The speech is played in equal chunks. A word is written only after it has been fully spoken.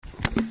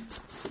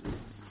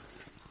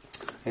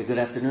Hey, good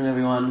afternoon,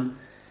 everyone.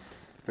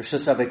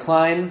 Rishus Rabbi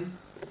Klein,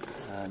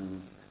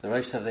 the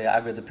Rosh of the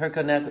Agra de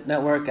Pirka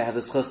network. I have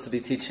the chus to be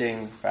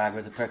teaching for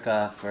Agra de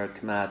Pirka for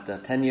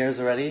Kamat 10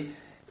 years already,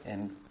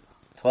 and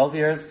 12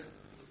 years.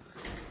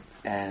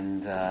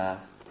 And it's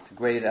a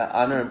great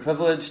honor and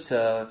privilege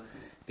to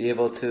be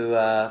able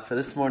to, for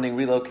this morning,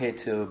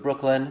 relocate to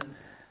Brooklyn.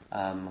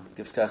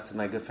 Give shkach to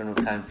my good friend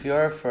Reb Chaim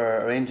Fior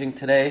for arranging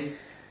today.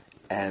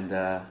 And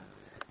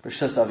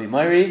Rishus Avi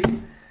Mairi.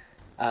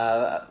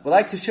 Would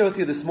like to share with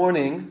you this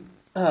morning,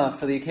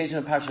 for the occasion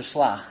of Parsha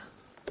Shlach.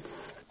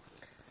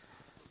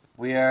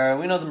 We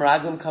know the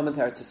Meraglim come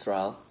into Eretz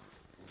Yisrael,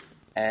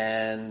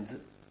 and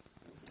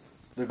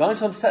the Rebbeinu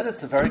Shalom said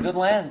it's a very good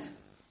land.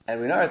 And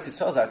we know Eretz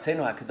Yisrael is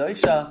Artzeinu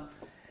HaKadosha,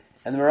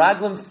 and the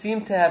Meraglim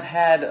seem to have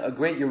had a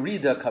great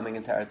Yerida coming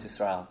into Eretz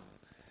Yisrael,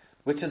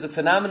 which is a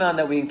phenomenon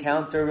that we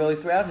encounter really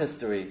throughout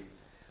history,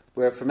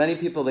 where for many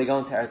people they go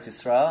into Eretz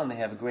Yisrael and they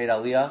have a great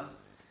aliyah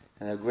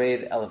and a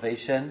great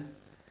elevation,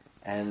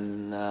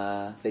 and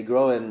they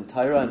grow in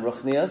Torah and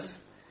Ruchnias.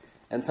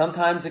 And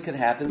sometimes it can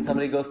happen,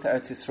 somebody goes to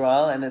Eretz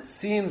Yisrael, and it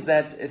seems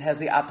that it has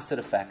the opposite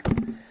effect.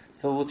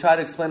 So we'll try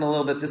to explain a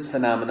little bit this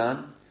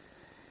phenomenon,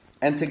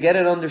 and to get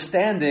an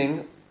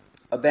understanding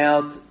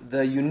about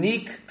the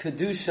unique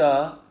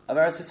Kedusha of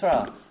Eretz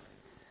Yisrael.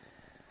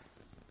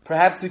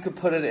 Perhaps we could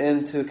put it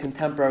into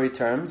contemporary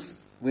terms.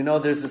 We know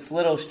there's this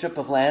little strip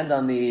of land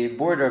on the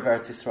border of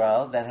Eretz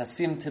Yisrael that has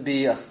seemed to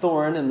be a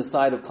thorn in the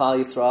side of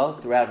Klal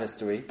Yisrael throughout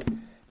history,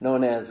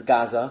 known as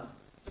Gaza.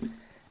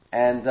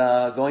 And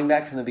going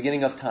back from the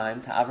beginning of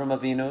time to Avram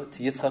Avinu,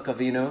 to Yitzchak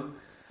Avinu,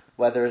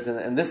 whether it's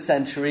in this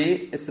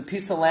century, it's a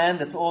piece of land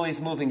that's always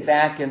moving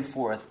back and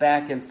forth,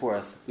 back and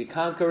forth. We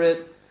conquer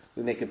it,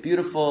 we make it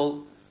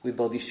beautiful, we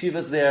build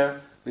yeshivas there,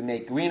 we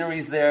make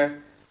greeneries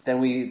there, then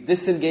we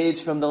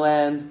disengage from the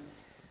land.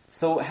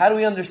 So how do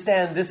we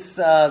understand this,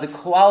 the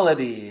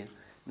quality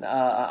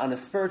on a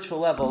spiritual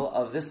level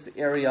of this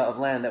area of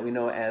land that we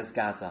know as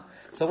Gaza?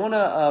 So I want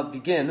to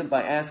begin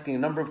by asking a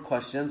number of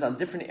questions on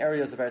different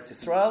areas of Eretz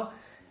Yisrael,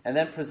 and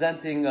then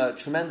presenting a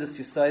tremendous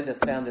yesod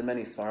that's found in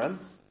many Sfarim.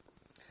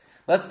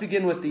 Let's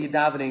begin with the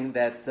davening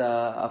that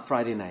of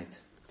Friday night,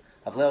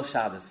 of Leil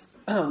Shabbos.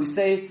 We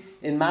say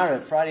in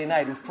Maariv Friday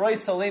night, Ufroi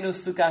Salenu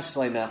Sukkah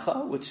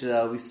Shleimecha, which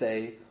we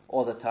say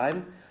all the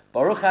time.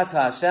 Baruch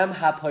Atah Hashem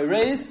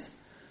HaPoreis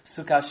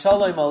Sukkah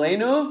Shalom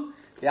Aleinu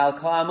V'al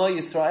Kol Amo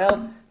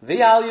Yisrael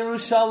V'al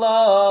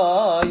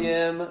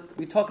Yerushalayim.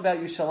 We talk about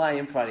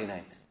Yerushalayim Friday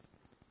night.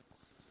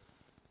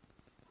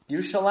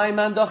 Yerushalayim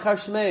Mandachar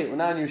Shmei. We're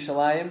not in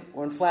Yerushalayim.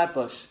 We're in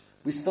Flatbush.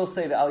 We still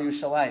say V'al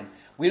Yerushalayim.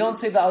 We don't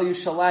say V'al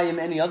Yerushalayim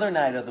any other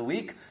night of the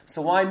week.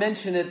 So why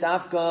mention it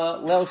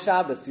Dafka Leil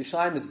Shabbos?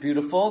 Yerushalayim is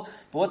beautiful,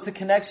 but what's the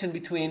connection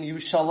between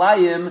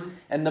Yerushalayim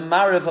and the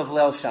Maariv of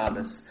Leil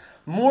Shabbos?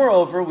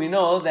 Moreover, we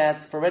know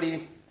that for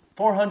already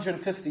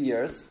 450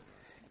 years,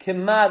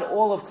 Kimmad,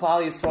 all of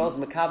Klal Yisrael's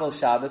Makabel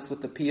Shabbos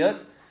with the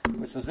Piyut,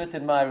 which was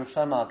written by Rav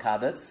Shlomo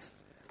Al-Kabetz,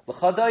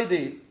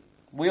 L'chadoidi.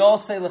 We all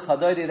say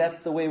L'chadoidi, that's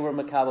the way we're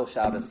Makabel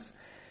Shabbos.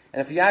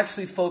 And if you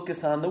actually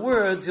focus on the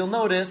words, you'll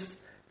notice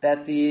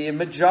that the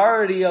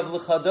majority of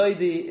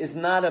L'chadoidi is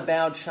not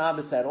about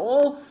Shabbos at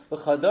all.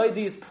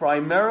 L'chadoidi is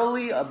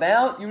primarily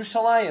about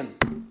Yerushalayim.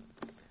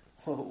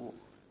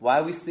 Why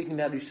are we speaking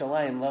about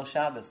Yerushalayim, Leil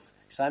Shabbos?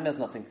 Yerushalayim has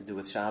nothing to do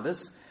with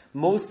Shabbos.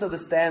 Most of the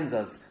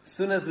stanzas, as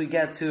soon as we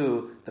get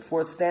to the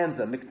fourth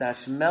stanza,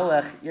 Mikdash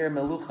Melech, Ir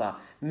Melucha,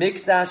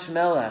 Mikdash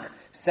Melech,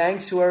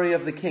 sanctuary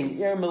of the king,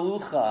 Ir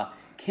Melucha,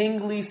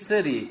 kingly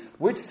city.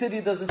 Which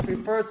city does this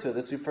refer to?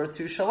 This refers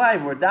to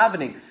Yerushalayim. We're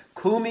davening.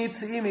 Kumi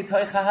tzimi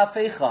toicha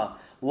hafecha.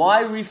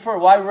 Why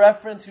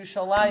reference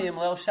Yerushalayim,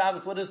 Leil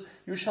Shabbos? What does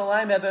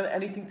Yerushalayim have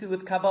anything to do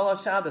with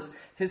Kabbalah Shabbos?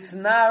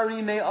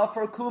 Hisnari me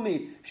offer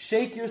kumi.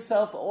 Shake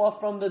yourself off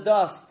from the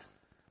dust.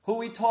 Who are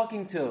we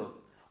talking to?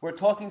 We're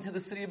talking to the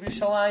city of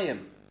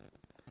Yerushalayim.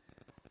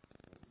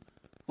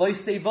 Lo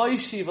stay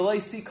voishi,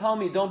 v'lo si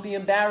kami. Don't be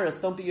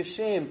embarrassed. Don't be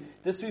ashamed.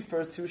 This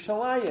refers to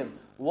Yerushalayim.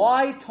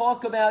 Why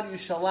talk about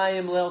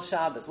Yerushalayim Leil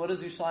Shabbos? What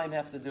does Yerushalayim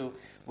have to do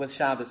with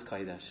Shabbos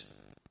Kodesh?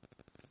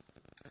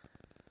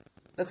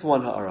 That's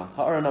one ha'ara.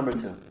 Ha'ara number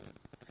 2.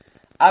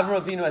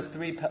 Avram Avinu has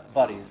 3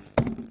 buddies: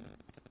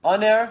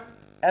 Aner,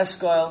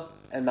 Eshkol,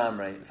 and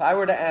Mamre. If I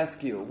were to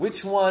ask you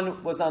which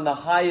one was on the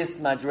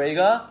highest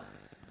madrega,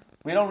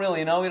 we don't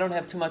really know. We don't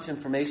have too much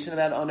information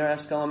about Aner,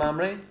 Eshkol, and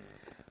Mamre.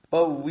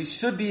 But we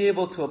should be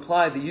able to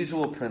apply the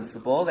usual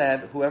principle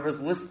that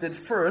whoever's listed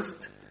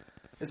first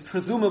is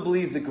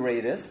presumably the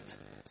greatest.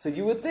 So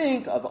you would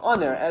think of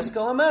Aner,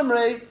 Eshkol, and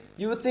Mamre,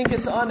 you would think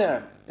it's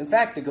Aner. In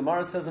fact, the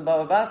Gemara says in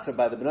Bava Basra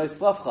by the Bnei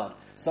Slavchad,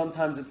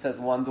 sometimes it says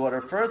one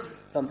daughter first,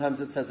 sometimes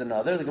it says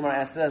another. The Gemara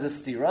asks it as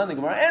a stira, and the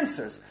Gemara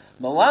answers,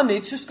 Malamit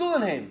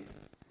Shishkulenheim.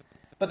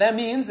 But that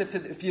means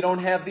if you don't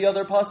have the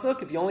other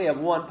pasuk, if you only have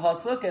one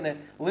pasuk and it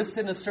listed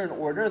in a certain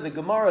order, the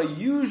Gemara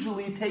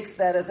usually takes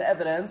that as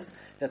evidence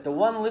that the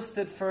one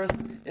listed first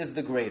is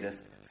the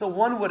greatest. So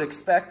one would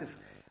expect,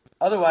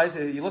 otherwise,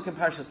 if you look in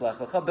Parshas Lech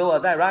Lecha,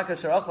 Biladai Rak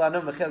Asher Ochla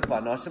Anam V'Chel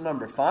Kva Nashim,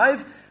 number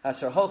 5,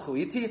 Asher Holchu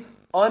Iti,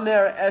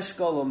 Aner,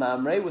 Eshkol,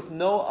 Mamre, with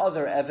no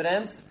other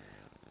evidence,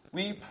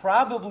 we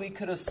probably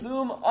could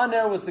assume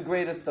Aner was the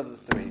greatest of the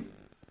three.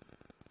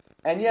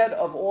 And yet,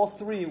 of all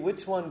three,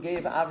 which one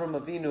gave Avram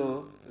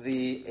Avinu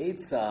the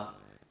Eitzah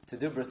to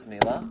do bris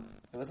milah?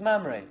 It was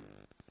Mamre.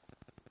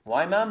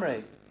 Why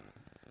Mamre?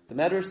 The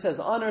Medrash says,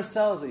 Aner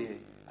tells you,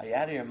 are you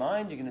out of your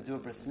mind? You're going to do a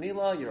bris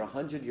milah, you're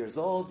 100 years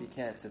old, you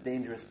can't, it's a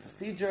dangerous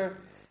procedure.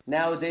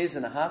 Nowadays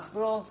in a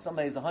hospital,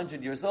 somebody's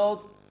 100 years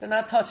old, they're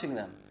not touching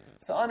them.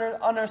 So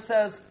Aner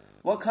says,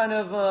 what kind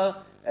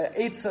of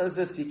eitzah is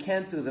this? You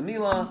can't do the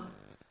milah.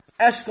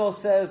 Eshkol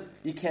says,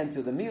 you can't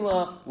do the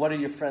milah. What are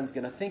your friends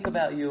going to think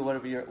about you?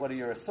 What are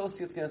your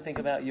associates going to think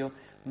about you?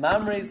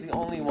 Mamre is the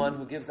only one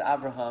who gives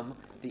Abraham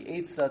the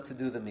eitzah to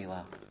do the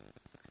milah.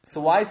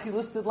 So why is he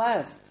listed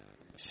last?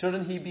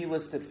 Shouldn't he be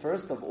listed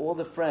first of all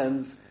the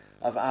friends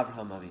of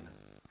Abraham Avinu?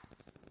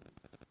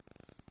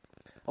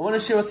 I want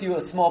to share with you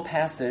a small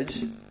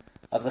passage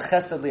of the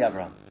Chesed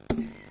Avram.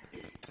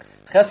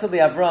 Chesed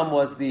Avram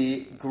was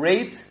the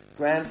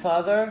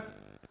great-grandfather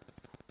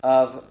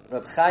of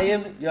Reb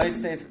Chaim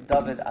Yosef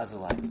David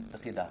Azulai, the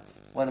Chida,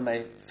 one of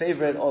my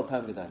favorite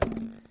all-time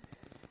Gedolim.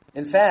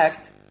 In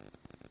fact,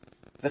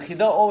 the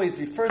Chida always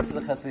refers to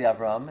the Chesed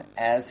Avram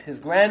as his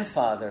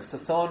grandfather. So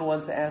someone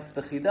once asked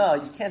the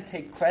Chida, you can't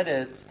take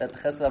credit that the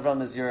Chesed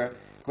Avram is your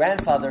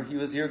grandfather, he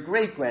was your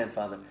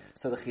great-grandfather.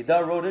 So the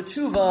Chida wrote a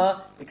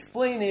tshuva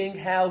explaining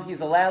how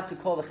he's allowed to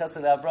call the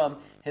Chesed Avram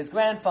his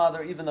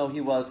grandfather, even though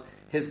he was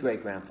his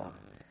great-grandfather.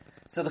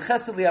 So the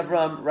Chesed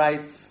Avram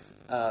writes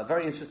a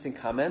very interesting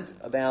comment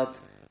about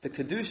the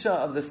Kedusha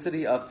of the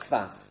city of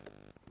Tzfas.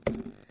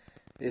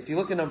 If you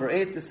look at number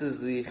 8, this is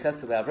the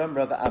Chesed Avram,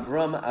 Rav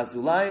Avram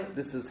Azulai.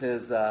 This is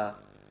his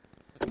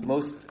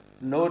most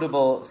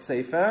notable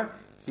sefer.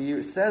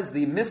 He says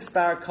the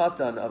mispar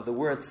katan of the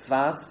word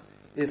Tzfas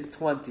is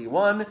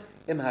 21,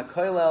 Im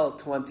HaKoilel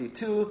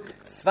 22,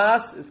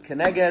 Tzfas is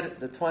Keneged,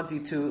 the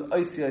 22,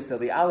 Oisios,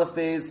 the Aleph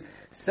Beis,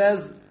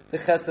 says the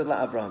Chesed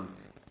Avram.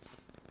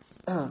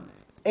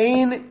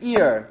 Ein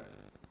ear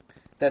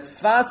that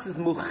Tzfas is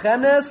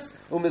muchenes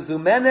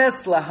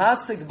umezumenes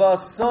lahasik ba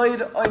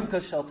soid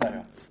oimka shel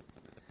Torah.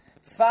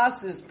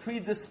 Tzfas is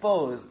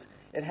predisposed.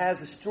 It has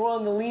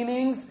strong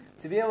leanings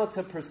to be able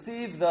to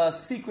perceive the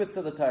secrets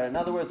of the Torah. In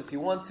other words, if you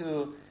want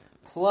to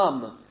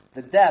plumb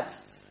the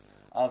depths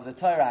of the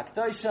Torah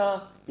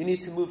Akdosha, you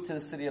need to move to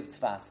the city of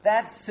Tzfas.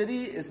 That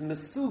city is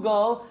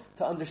mesugal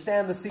to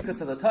understand the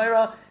secrets of the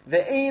Torah.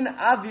 Ve'ein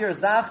avir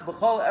zach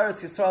b'chol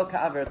Eretz Yisrael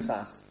ka'avir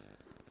Tzfas.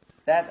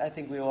 That, I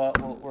think we're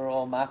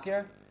all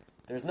makir.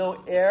 There's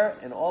no air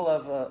in all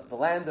of the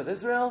land of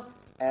Israel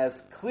as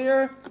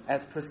clear,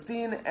 as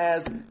pristine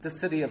as the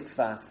city of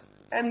Tzfas.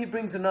 And he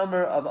brings a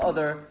number of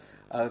other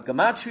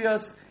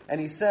gematrias, and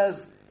he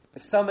says,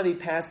 if somebody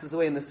passes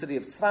away in the city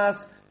of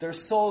Tzfas, their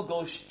soul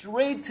goes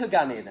straight to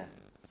Gan Eden.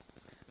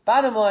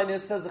 Bottom line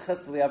is, says the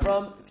Chesed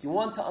Avram, if you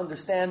want to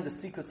understand the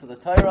secrets of the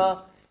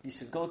Torah, you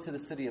should go to the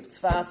city of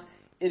Tzfas.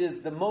 It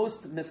is the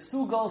most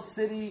mesugal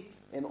city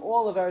in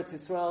all of Eretz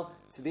Yisrael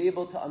to be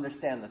able to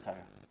understand the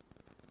Torah.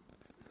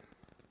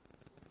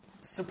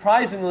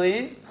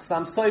 Surprisingly,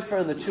 Chassam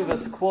Sofer in the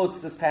Tshuvas quotes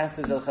this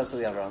passage of Chesed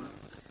Avram,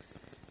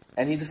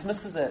 and he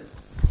dismisses it.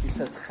 He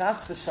says,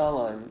 Chas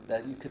v'shalom,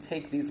 that you could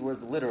take these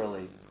words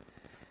literally,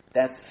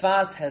 that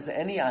Tzfas has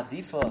any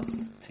adifos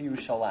to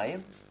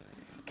Yerushalayim.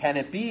 Can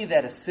it be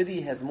that a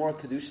city has more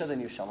Kedusha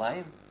than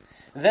Yerushalayim?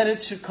 Then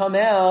it should come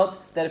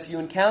out that if you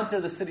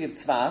encounter the city of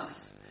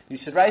Tzfas, you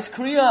should rise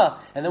Kriya.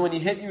 And then when you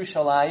hit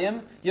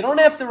Yerushalayim, you don't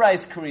have to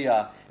rise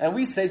Kriya. And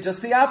we say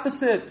just the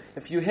opposite.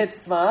 If you hit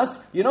Tzfas,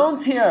 you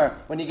don't tear.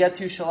 When you get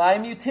to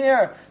Yerushalayim, you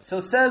tear. So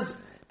says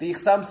the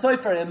Chassam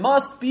Sofer, it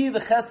must be the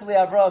Chesed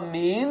Avram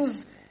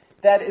means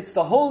that it's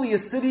the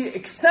holiest city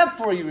except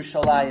for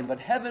Yerushalayim. But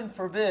heaven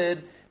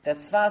forbid that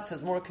Tzfas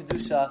has more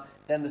Kedusha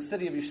than the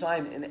city of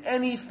Yerushalayim in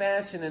any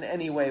fashion, in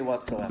any way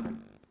whatsoever.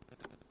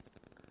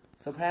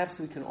 So perhaps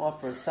we can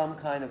offer some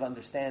kind of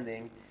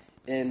understanding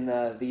in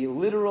the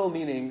literal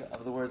meaning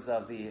of the words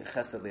of the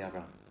Chesed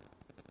Avram.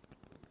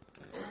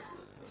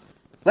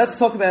 Let's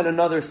talk about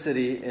another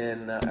city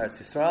in Eretz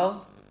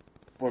Yisrael,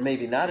 or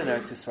maybe not in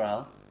Eretz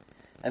Yisrael.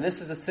 And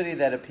this is a city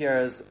that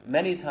appears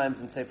many times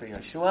in Sefer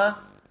Yeshua,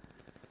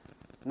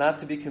 not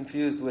to be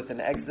confused with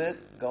an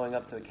exit going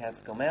up to the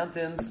Catskill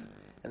Mountains,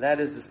 and that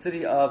is the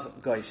city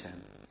of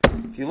Goshen.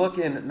 If you look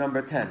in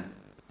number 10,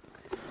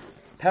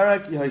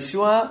 Parak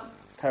Yehoshua,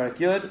 Parak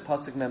Yud,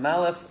 Pasuk Mem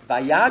Aleph,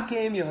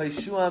 Vayakim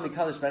Yehoshua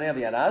Mikalish Bnei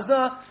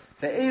Aviaraza,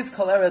 Ve'ez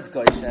Kol Eretz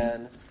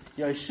Goshen.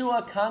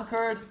 Yehoshua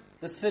conquered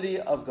the city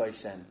of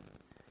Goshen.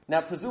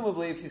 Now,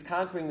 presumably, if he's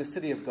conquering the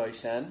city of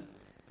Goshen,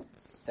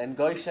 then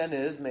Goshen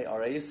is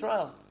Me'arei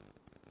Yisrael.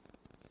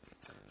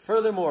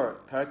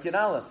 Furthermore, Parak Yud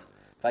Aleph,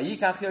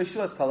 Vayikach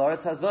Yehoshua Kol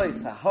Eretz Hazoy,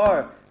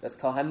 Sahar, that's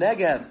called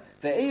HaNegev,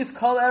 Ve'ez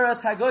Kol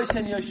Eretz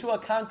HaGoshen.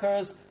 Yehoshua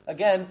conquers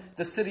again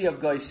the city of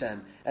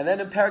Goshen. And then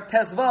in Parak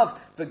Tesvav,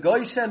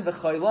 V'Goshen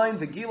V'Choyloin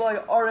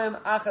V'Giloy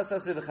Orim Achas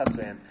Asir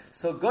V'Chatzreim.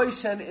 So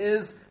Goshen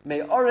is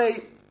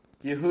Me'arei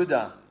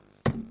Yehuda.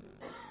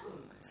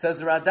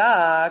 Says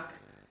Radak,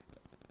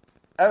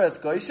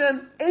 Eretz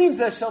Goshen, Ein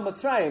Zeh Shel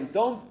Mitzrayim.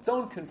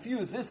 Don't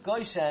confuse this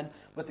Goshen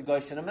with the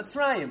Goshen of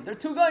Mitzrayim. There are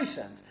two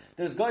Goshens.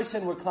 There's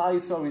Goshen where Klal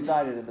Yisrael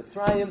resided in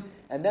Mitzrayim,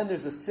 and then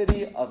there's a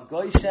city of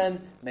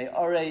Goshen,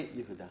 Me'orei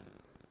Yehuda.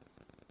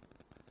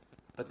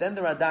 But then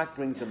the Radak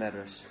brings the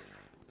Medrash.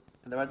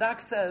 And the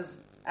Radak says,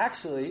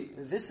 actually,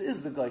 this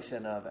is the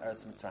Goshen of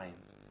Eretz Mitzrayim.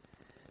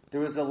 There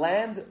was a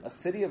land, a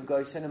city of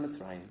Goshen in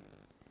Mitzrayim.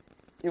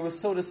 It was,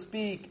 so to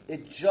speak,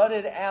 it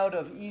jutted out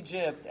of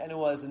Egypt and it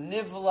was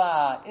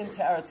nivla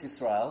into Eretz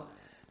Yisrael.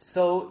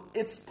 So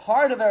it's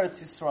part of Eretz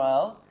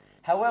Yisrael.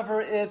 However,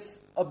 it's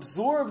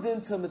absorbed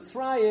into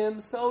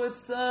Mitzrayim, so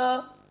it's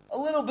a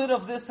little bit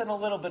of this and a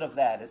little bit of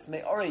that. It's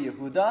Me'orei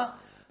Yehuda,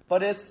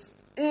 but it's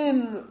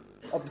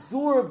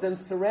absorbed and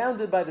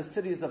surrounded by the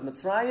cities of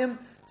Mitzrayim,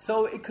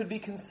 so it could be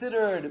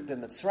considered the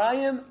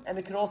Mitzrayim, and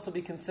it could also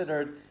be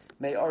considered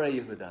Me'orei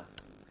Yehuda.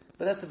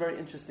 But that's a very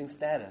interesting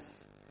status.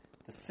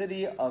 The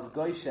city of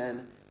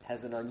Goshen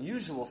has an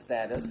unusual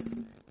status,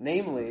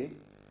 namely,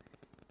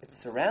 it's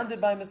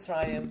surrounded by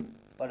Mitzrayim,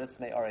 but it's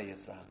Me'orei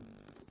Yisrael.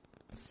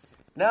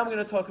 Now I'm going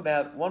to talk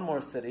about one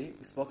more city.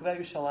 We spoke about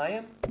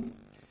Yerushalayim,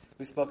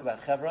 we spoke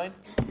about Hebron,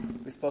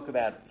 we spoke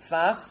about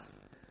Tzfas,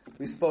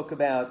 we spoke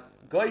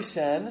about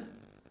Goshen.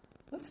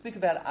 Let's speak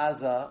about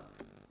Aza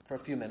for a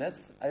few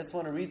minutes. I just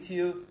want to read to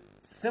you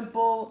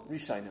simple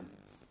Rishonim.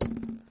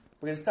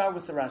 We're going to start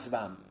with the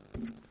Rashbam.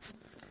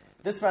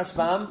 This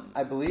Rashbam,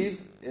 I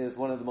believe, is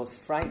one of the most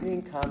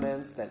frightening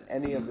comments that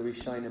any of the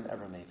Rishonim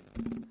ever made.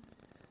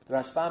 The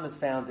Rashbam is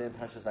found in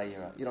Parshas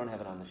Vayera. You don't have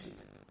it on the sheet.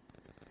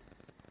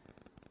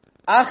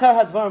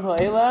 Achar hadvarim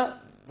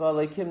ha'ela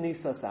v'alekim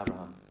nisas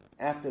Abraham.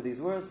 After these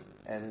words,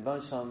 and in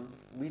Bansham,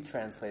 we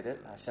translate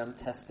it, Hashem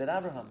tested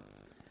Abraham.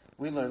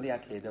 We learned the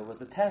Akedah was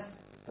the test,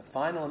 the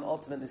final and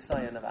ultimate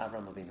nisayon of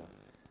Abraham Avinu.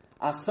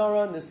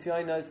 Asara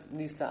nisyonos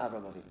nisa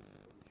Abraham Avinu.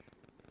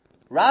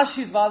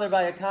 Rashi's bothered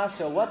by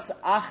Akasha, what's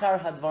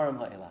Achar Hadvarim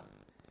Ha'ela?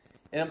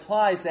 It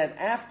implies that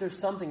after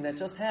something that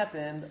just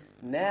happened,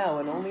 now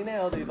and only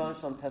now, the Yibam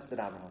Shalom tested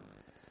Abraham.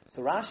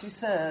 So Rashi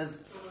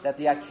says that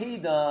the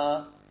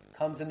Akedah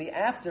comes in the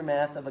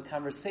aftermath of a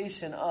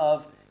conversation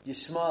of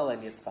Yishmael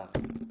and Yitzchak.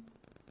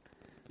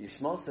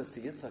 Yishmael says to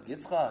Yitzchak,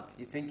 Yitzchak,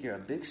 you think you're a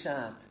big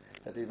shot,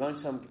 that the Yibam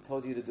Shalom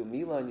told you to do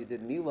Milah and you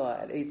did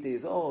Milah at 8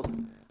 days old.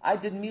 I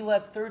did Milah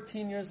at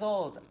 13 years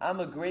old. I'm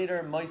a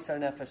greater Moisar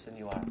Nefesh than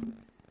you are.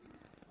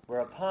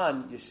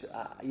 Whereupon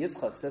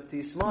Yitzchak says to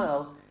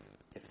Yishmael,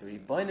 if the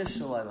Rebbeinu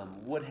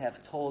Shalom would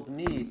have told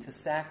me to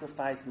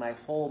sacrifice my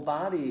whole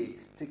body,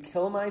 to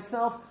kill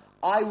myself,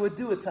 I would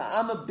do it. So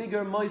I'm a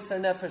bigger Moisar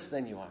Nefesh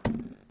than you are.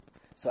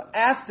 So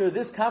after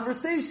this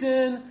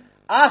conversation,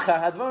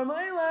 Achar Hadvar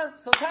Ma'ila,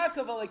 so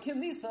Takav Alekim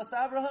Nisas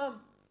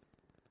Abraham.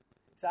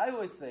 So I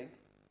always think,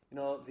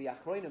 the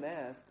Achronim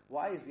ask,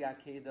 why is the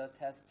Akedah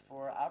test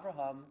for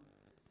Abraham?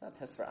 Not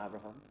test for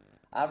Abraham.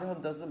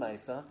 Abraham does the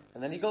Maisa,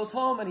 and then he goes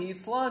home and he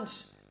eats lunch.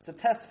 It's a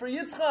test for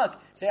Yitzchak.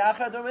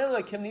 She'achar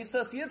dormela kim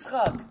nisas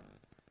Yitzchak.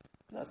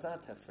 No, it's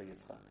not a test for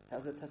Yitzchak.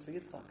 How's it a test for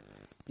Yitzchak?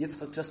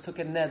 Yitzchak just took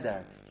a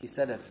neder. He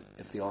said,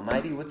 if the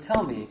Almighty would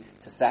tell me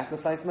to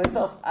sacrifice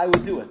myself, I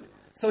would do it.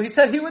 So he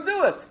said he would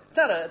do it. It's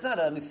not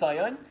a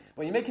nisayon.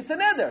 When you make it a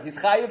neder, he's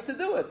chayiv to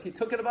do it. He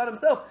took it upon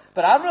himself.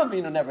 But Abraham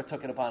Avinu never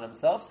took it upon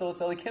himself, so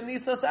it's like kim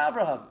nisas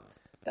Abraham.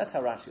 That's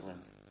how Rashi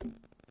learns.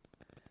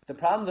 The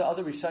problem the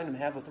other Rishonim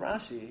have with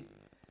Rashi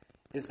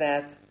is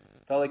that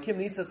V'alakim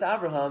Nisas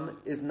Abraham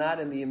is not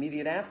in the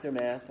immediate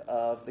aftermath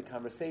of the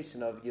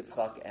conversation of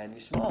Yitzchak and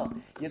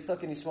Yishmael.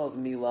 Yitzchak and Yishmael's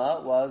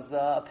Milah was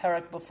a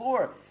parak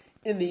before.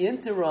 In the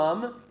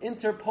interim,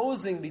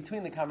 interposing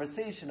between the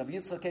conversation of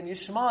Yitzchak and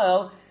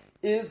Yishmael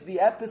is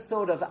the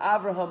episode of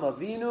Avraham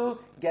Avinu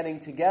getting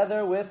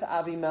together with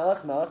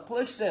Avimelech, Melech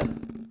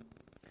Plishtim.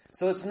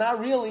 So it's not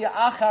really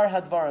Achar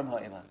Hadvarim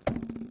Ha'ila.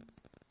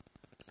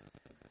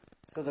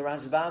 So the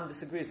Rashbam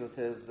disagrees with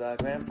his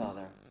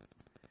grandfather.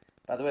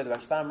 By the way, the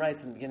Rashbam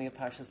writes in the beginning of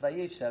Parshas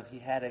Vayeshev, he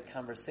had a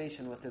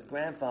conversation with his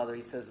grandfather.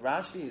 He says,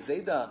 Rashi,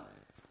 Zeda,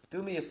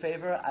 do me a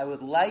favor. I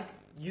would like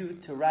you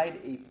to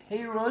write a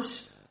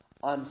Perush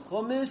on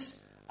Chumash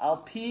al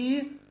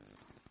Pi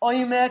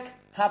Oimek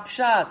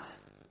Hapshat.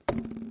 So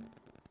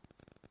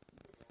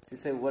you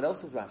say, what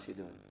else is Rashi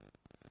doing?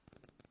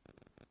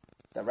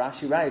 That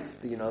Rashi writes,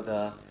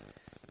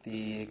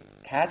 the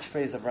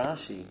catchphrase of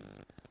Rashi.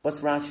 What's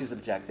Rashi's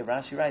objective?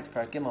 Rashi writes,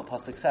 Parak Gimel,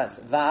 Pasuk Ches,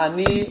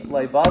 Va'ani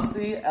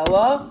loibasi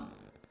ella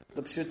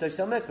l'pshuta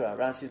shel mikra.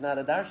 Rashi's not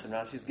a darshan.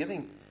 Rashi's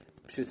giving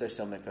pshuta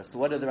shel mikra. So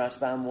what did the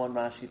Rashbam want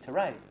Rashi to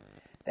write?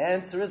 The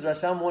answer is,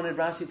 Rashbam wanted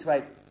Rashi to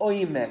write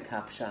oimek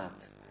hapshat.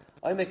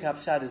 Oimek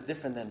hapshat is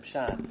different than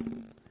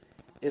pshat.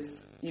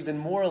 It's even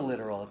more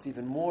literal. It's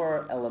even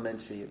more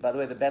elementary. By the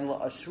way, the Ben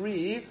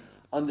Ashri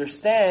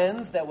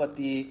understands that what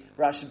the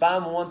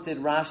Rashbam wanted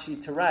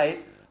Rashi to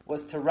write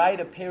was to write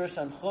a Perush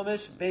on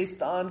Chumash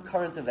based on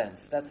current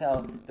events. That's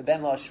how the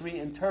Ben Ashri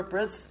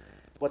interprets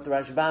what the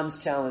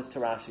Rashbam's challenge to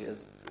Rashi is.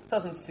 It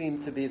doesn't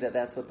seem to be that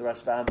that's what the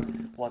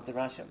Rashbam wanted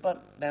Rashi,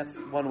 but that's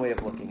one way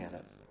of looking at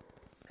it.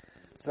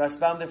 So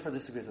Rashbam therefore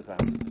disagrees with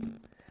Rashi.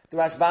 The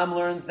Rashbam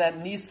learns that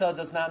Nisa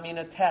does not mean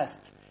a test.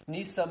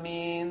 Nisa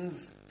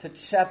means to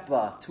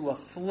chepa, to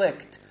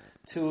afflict,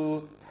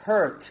 to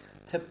hurt,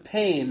 to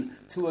pain,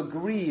 to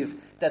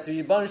aggrieve. That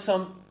the Yibban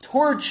Shem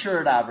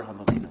tortured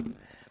Abraham Avinu.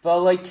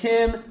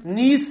 V'alaikim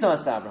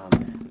Nisas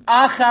Abraham.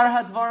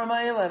 Achar hadvarim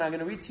ha'ela. And I'm going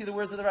to read to you the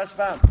words of the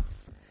Rashbam.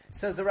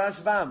 Says the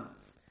Rashbam,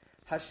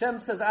 Hashem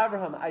says,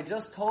 Abraham, I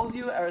just told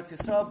you Eretz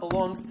Yisrael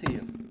belongs to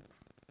you.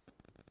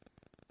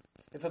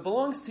 If it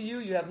belongs to you,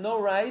 you have no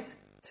right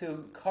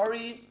to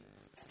curry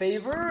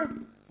favor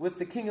with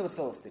the king of the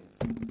Philistines.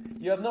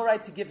 You have no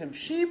right to give him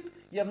sheep.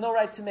 You have no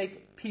right to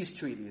make peace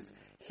treaties.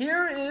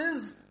 Here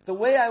is the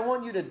way I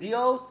want you to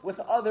deal with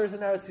others in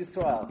Eretz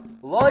Yisrael.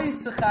 Lo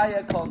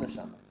yisachaya kol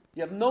neshama.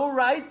 You have no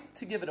right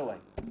to give it away.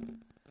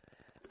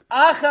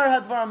 Achar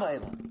hadvar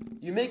ma'ela.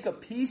 You make a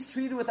peace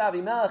treaty with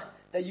Avimelech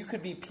that you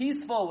could be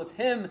peaceful with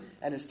him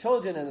and his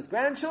children and his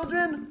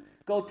grandchildren.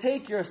 Go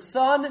take your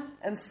son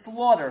and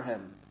slaughter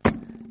him.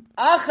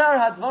 Achar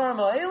hadvar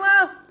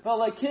ma'ela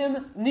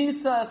v'alakim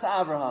nisas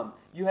Abraham.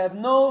 You have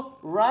no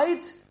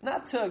right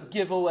not to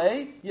give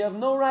away. You have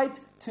no right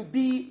to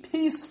be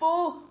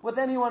peaceful with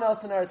anyone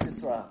else in Eretz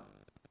Yisrael.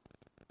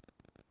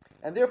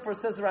 And therefore,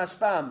 says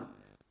Rashbam,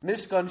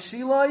 Mishkan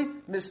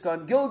Shiloi,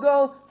 Mishkan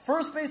Gilgal,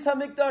 first Beis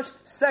HaMikdash,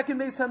 second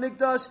Beis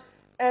HaMikdash,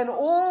 and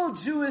all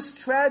Jewish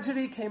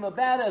tragedy came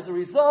about as a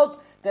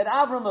result that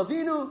Avram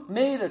Avinu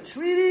made a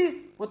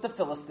treaty with the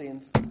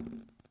Philistines.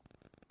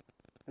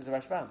 This is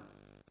Rashbam.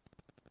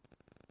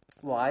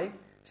 Why?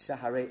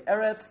 Shaharei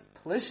Eretz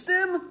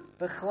Plishtim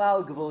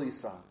B'chlal Gvul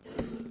Yisrael.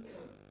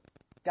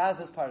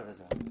 Gaza is part of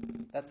Israel.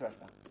 That's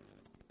Rashbam.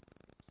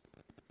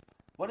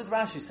 What does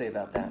Rashi say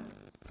about that?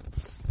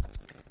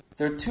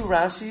 There are two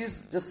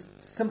Rashis,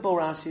 just simple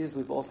Rashis.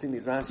 We've all seen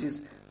these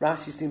Rashis.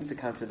 Rashi seems to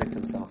contradict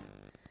himself.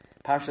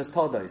 Parshas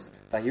Todos,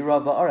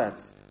 Vayirav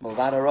va'aretz,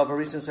 Milvada Rav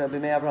Harishon Shel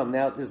B'nei Avraham.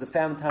 Now there's a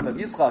famine time of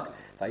Yitzchak.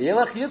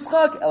 Vayelech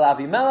Yitzchak el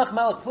Avimelech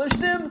melech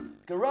Plishtim.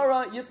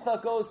 Gerara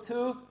Yitzchak goes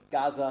to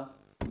Gaza.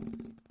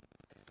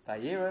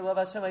 Vayirei Lav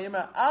Hashem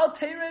Vayimer Al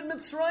Tered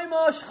Mitzrayim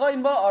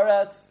Shchaim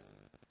ba'aretz.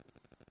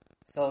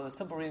 So the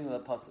simple reading of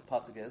the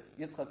pasuk is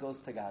Yitzchak goes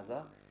to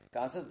Gaza.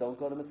 God says, don't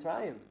go to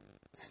Mitzrayim.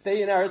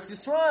 Stay in Eretz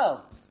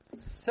Yisrael.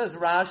 Says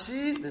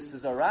Rashi, this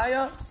is a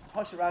raya,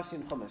 Hosh Rashi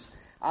in Chumash.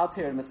 Al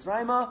Tered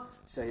Mitzrayim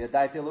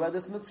Sheyadaiti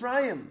L'Redis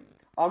Mitzrayim.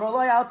 Amar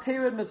Loi Al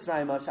Tered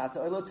Mitzrayim Shata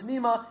Oilo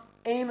Tmima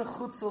Ein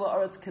Chutzu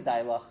L'Aretz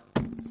Kedailach.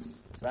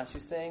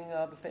 Rashi saying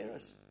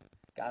beferish.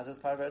 Gaza is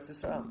part of Eretz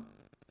Yisrael.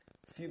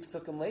 A few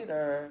psukim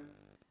later,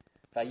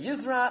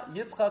 Vayizra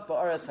Yitzchak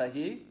ba'aretz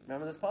hahi.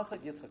 Remember this pasuk?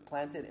 Yitzchak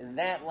planted in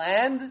that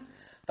land.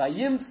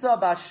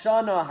 Vayimtza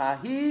b'shana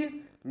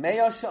hahi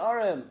meya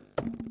sha'arim.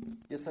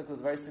 Yitzchak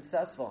was very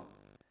successful.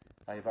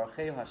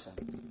 Vayivarcheu Hashem.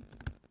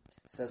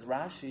 Says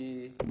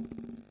Rashi,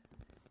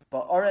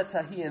 ba'aretz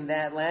hahi, in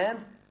that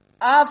land,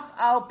 af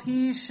al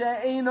pi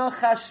she'ena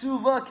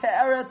chashuva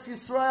ke'eretz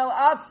Yisrael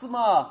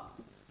atzma.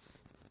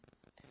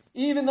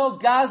 Even though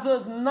Gaza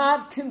is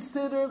not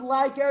considered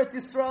like Eretz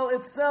Yisrael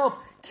itself,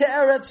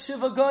 Ke'eretz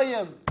Shiva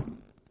Goyim.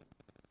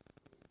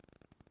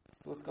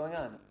 So what's going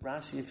on?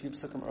 Rashi, a few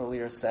psukim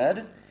earlier,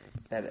 said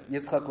that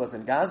Yitzchak was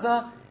in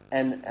Gaza,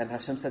 and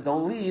Hashem said,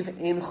 don't leave,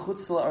 in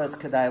chutz la'aretz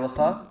kedai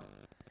lecha.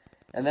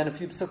 And then a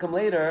few psukim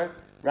later,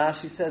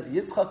 Rashi says,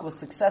 Yitzchak was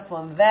successful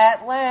in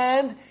that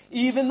land,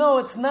 even though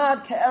it's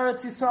not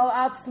Ke'eretz Yisrael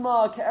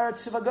atzma,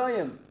 Ke'eretz Shiva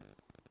Goyim.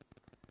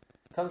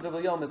 Comes Rabbi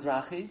Yom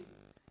Mizrahi,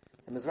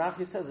 and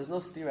Mizrahi says there's no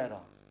steer at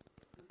all.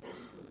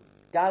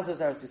 Gaza is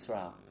Eretz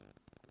Yisrael.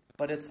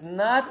 But it's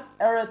not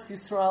Eretz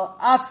Yisrael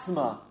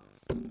Atzma.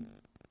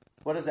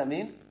 What does that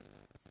mean?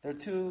 There are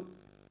two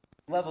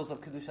levels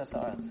of Kedushas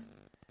Haaretz.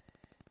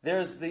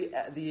 There's the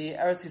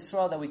Eretz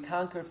Yisrael that we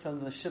conquered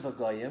from the Shiva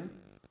Goyim,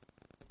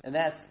 and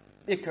that's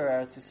Iker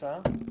Eretz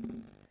Yisrael.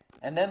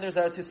 And then there's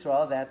Eretz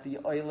Yisrael that the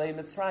Oilei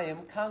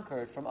Mitzrayim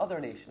conquered from other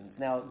nations.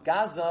 Now,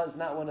 Gaza is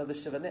not one of the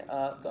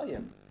Shiva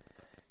Goyim.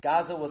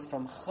 Gaza was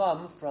from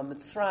Chum, from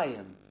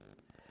Mitzrayim.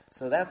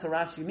 So that's what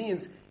Rashi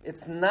means.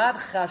 It's not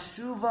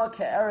Chashuva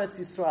Ke'eretz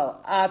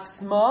Yisrael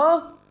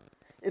Atzma.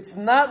 It's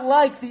not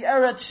like the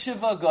Eretz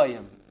Shiva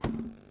Goyim.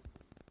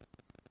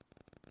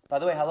 By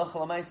the way, Halacha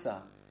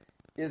L'maisa,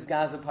 is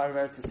Gaza part of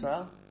Eretz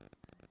Yisrael?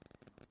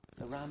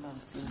 The Rambam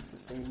seems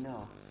to say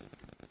no.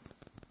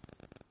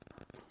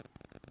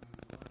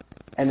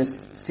 And it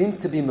seems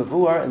to be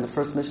Mavuar in the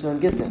first Mishnah in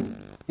Gittin.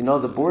 You know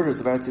the borders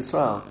of Eretz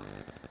Yisrael.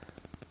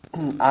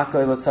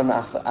 Akoy l'tzam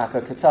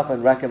Akoy Ketzaf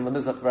and Rekem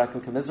l'mizrach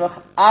v'Rekem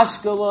k'mizrach.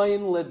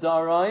 Ashkelon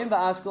l'daraim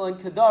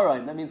v'Ashkelon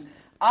k'daraim. That means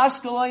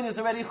Ashkelon is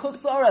already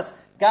chutz la'aretz.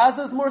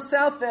 Gaza is more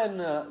south than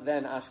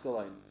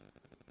Ashkelon.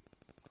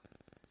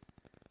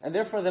 And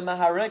therefore the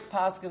Maharik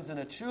paskins in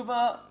a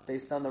tshuva,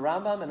 based on the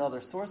Rambam and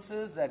other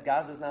sources, that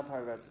Gaza is not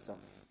part of Eretz Yisrael.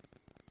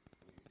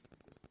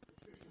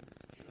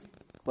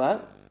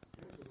 What?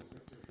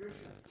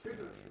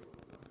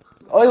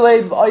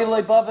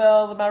 Oilei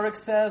Babel, the Maharik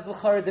says,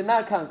 L'chari did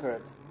not conquer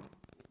it.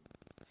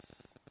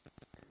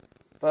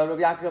 But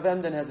Rabbi Yaakov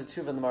Emden has a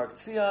tshuva in the Mark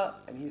Tzia,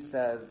 and he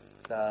says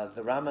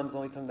the Rambam's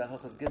only talking about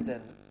Hilchos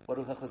Gittin. What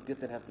do Hilchos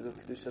Gittin have to do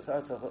with Kedushas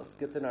Haaretz? Hilchos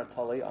Gittin are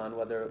tali on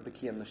whether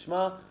B'kiyam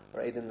Lishma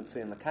or Eidin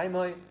Mitzvah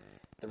L'Kaimoi.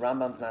 The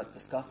Rambam's not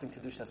discussing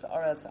Kedushas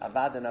Haaretz.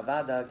 Avad and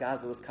Avada,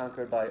 Gaza was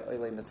conquered by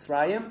Oilei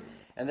Mitzrayim.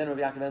 And then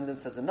Rabbi Yaakov Emden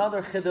says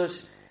another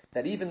Chiddush,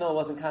 that even though it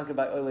wasn't conquered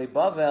by Oilei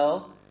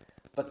Bavel,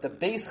 but the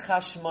Beis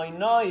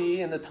Chashmona'i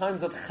in the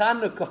times of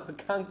Chanukah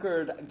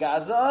conquered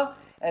Gaza,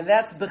 and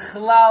that's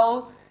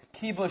B'chlal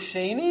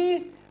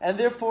Kibosheni, and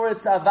therefore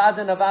it's Avad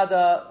and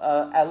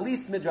Avada, at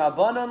least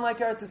Midrabanon like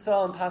Eretz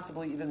Yisrael, and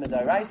possibly even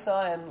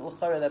Midaraisa, and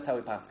L'chara, that's how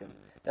we paskin.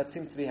 That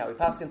seems to be how we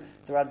paskin.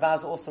 The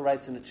Radvaz also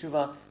writes in the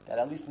Tshuva that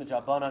at least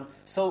Midrabanon.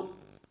 So,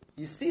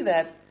 you see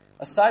that,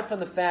 aside from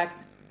the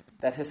fact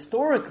that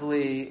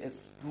historically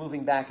it's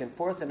moving back and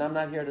forth, and I'm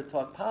not here to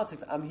talk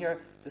politics, I'm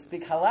here to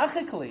speak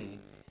halachically.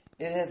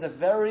 It has a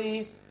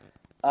very,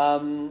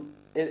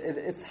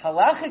 its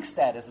halachic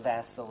status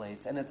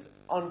vacillates, and it's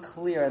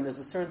unclear, and there's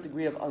a certain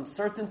degree of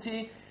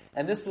uncertainty,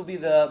 and this will be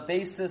the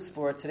basis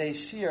for today's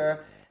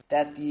shir,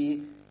 that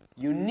the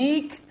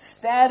unique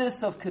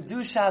status of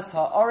Kedushas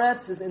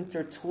Haaretz is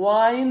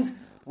intertwined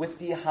with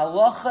the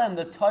halacha and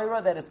the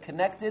Torah that is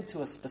connected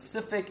to a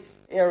specific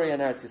area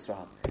in Eretz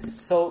Yisrael.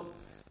 So,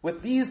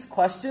 with these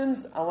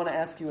questions, I want to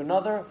ask you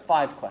another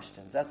 5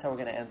 questions. That's how we're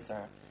going to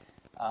answer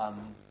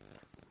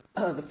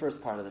the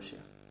first part of the shir.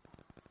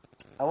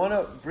 I want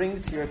to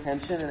bring to your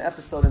attention an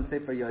episode in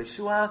Sefer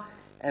Yehoshua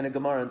and a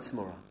Gemara in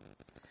Tzmura.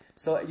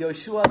 So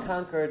Yehoshua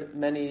conquered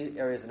many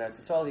areas in Eretz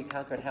Yisrael. He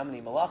conquered how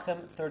many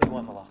malachim?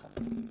 31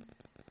 malachim.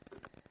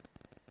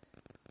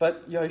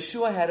 But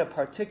Yehoshua had a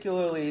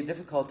particularly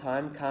difficult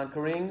time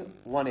conquering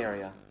one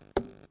area.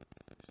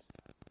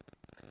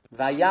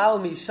 Vayal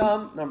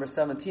Misham, number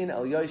 17,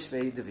 El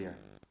Yoshvei Devir.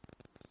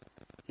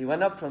 He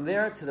went up from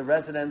there to the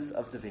residence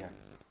of Devir.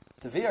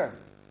 Devir.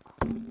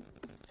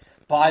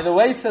 By the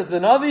way, says the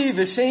Navi,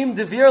 V'shem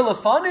Devir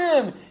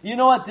Lefanim. You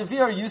know what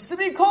Devir used to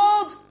be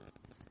called?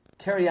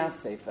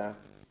 Kiryas Sefer.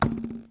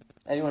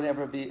 Anyone here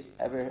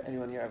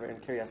ever in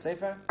Kiryas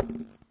Sefer?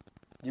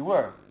 You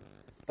were,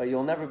 but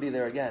you'll never be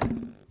there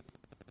again,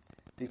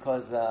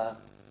 because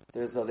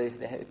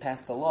they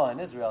passed a law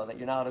in Israel that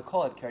you're not allowed to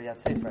call it Kiryas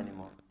Sefer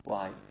anymore.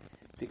 Why?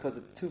 Because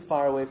it's too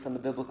far away from the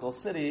biblical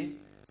city.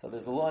 So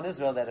there's a law in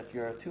Israel that if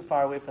you're too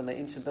far away from the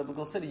ancient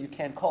biblical city, you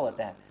can't call it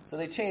that. So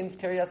they changed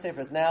Kiryas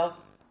Sefer. It's now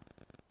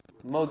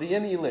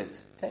Modi'in Ilit.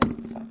 Okay,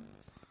 fine.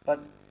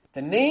 But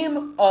the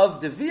name of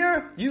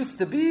Devir used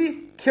to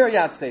be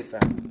Kiryat Sefer.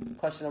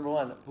 Question number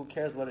 1, who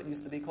cares what it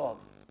used to be called?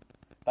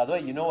 By the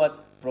way, you know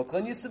what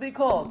Brooklyn used to be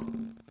called?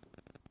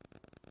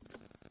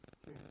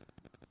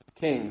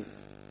 Kings.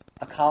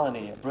 A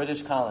colony, a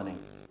British colony.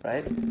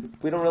 Right?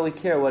 We don't really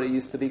care what it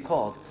used to be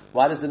called.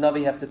 Why does the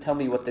Navi have to tell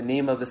me what the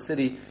name of the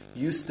city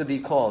used to be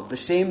called?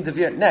 B'shem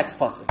Devir. Next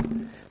pasuk.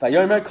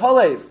 Vayomer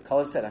Kalev.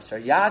 Kalev said, Asher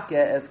Yake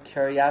es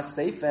Kiryat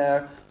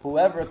Sefer.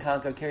 Whoever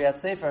conquered Kiryat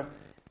Sefer.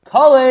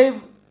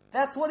 Kalev.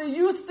 That's what it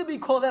used to be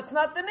called. That's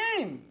not the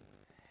name.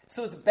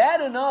 So it's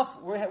bad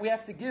enough we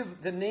have to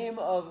give the name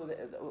of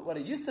what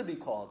it used to be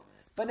called.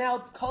 But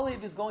now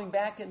Kalev is going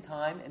back in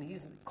time, and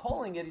he's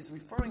calling it, he's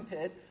referring to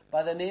it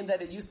by the name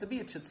that it used to be.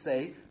 It should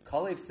say,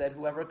 Kalev said,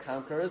 whoever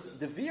conquers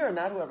Devir,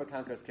 not whoever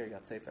conquers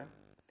Kiryat Sefer.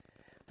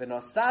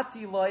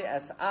 V'nosati loy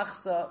es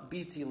Achsa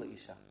biti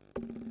leisha.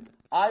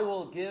 I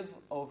will give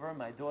over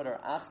my daughter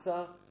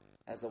Achsa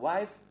as a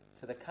wife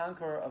to the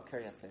conqueror of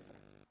Kiryat Sefer.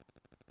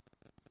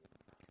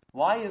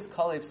 Why is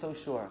Kalev so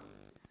sure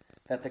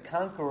that the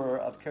conqueror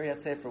of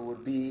Kiryat Sefer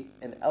would be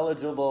an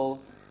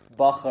eligible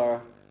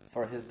bachar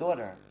for his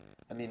daughter?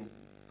 I mean,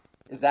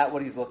 is that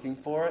what he's looking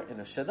for in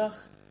a shidduch?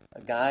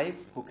 A guy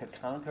who could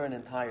conquer an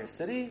entire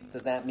city?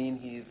 Does that mean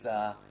he's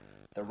the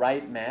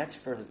right match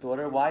for his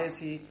daughter? Why is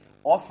he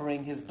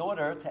offering his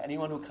daughter to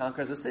anyone who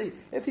conquers a city?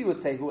 If he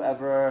would say,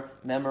 whoever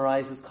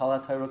memorizes Kol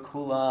HaTorah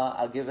Kula,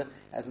 I'll give it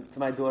as to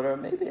my daughter,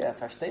 maybe a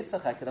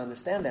Fashteitzach, I could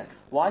understand that.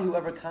 Why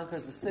whoever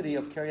conquers the city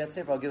of Kiryat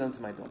Sefer, I'll give them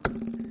to my daughter.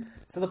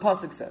 So the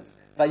pasuk says,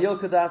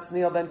 Vayokudas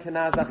Neo ben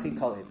Kenaz achi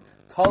Kalev.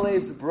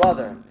 Kalev's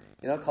brother,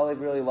 you know, Kalev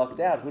really lucked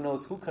out. Who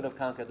knows who could have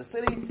conquered the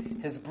city?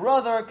 His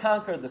brother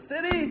conquered the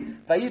city.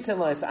 Vayitin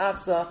lois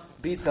achsa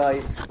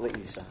bitai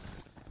leisha.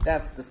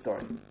 That's the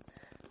story.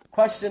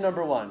 Question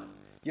number 1.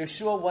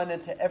 Yeshua went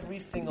into every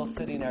single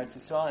city in Eretz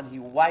Yisrael and he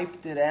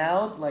wiped it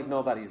out like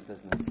nobody's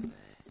business.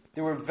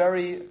 There were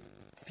very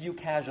few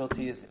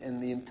casualties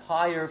in the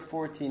entire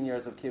 14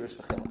 years of Kivus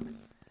V'chiluk.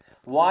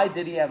 Why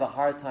did he have a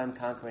hard time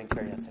conquering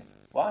Kiryat Sefer?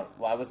 Why?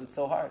 Why was it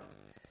so hard?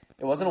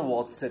 It wasn't a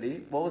walled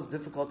city. What was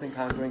difficult in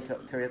conquering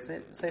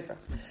Kiryat Sefer?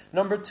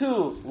 Number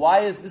 2,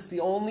 why is this the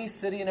only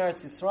city in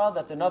Eretz Yisrael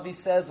that the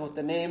Navi says what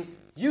the name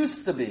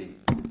used to be?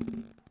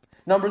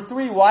 Number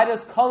 3, why does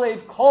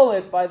Kalev call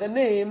it by the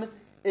name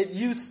it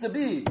used to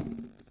be?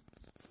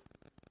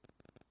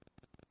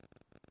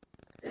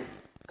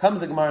 Comes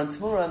the Gemara in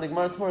Tzmura, and the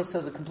Gemara in Tzmura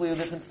says a completely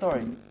different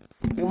story.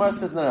 The Gemara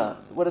says, no.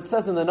 What it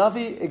says in the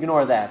Navi,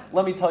 ignore that.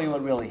 Let me tell you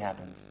what really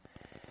happened.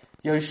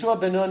 Yehoshua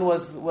ben Nun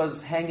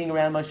was hanging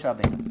around Moshe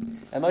Rabbeinu.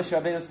 And Moshe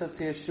Rabbeinu says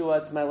to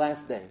Yeshua, it's my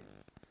last day.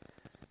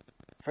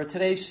 For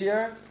today's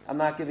shir, I'm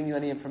not giving you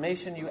any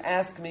information. You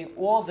ask me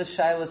all the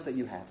shilas that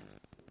you have.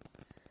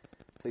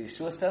 So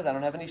Yeshua says, I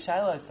don't have any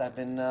shilas. I've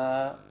been,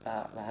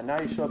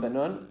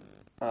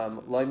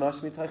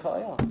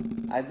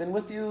 I've been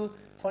with you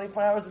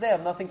 24 hours a day. I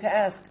have nothing to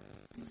ask.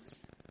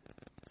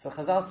 So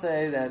Chazal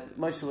say that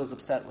Moshe was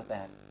upset with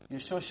that.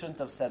 Yeshua shouldn't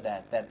have said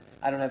that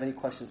I don't have any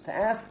questions to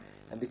ask.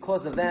 And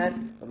because of that,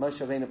 when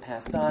Moshe Rabbeinu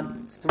passed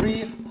on,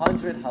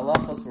 300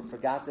 halachos were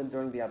forgotten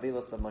during the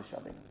Avilos of Moshe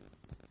Rabbeinu.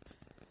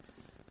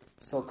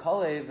 So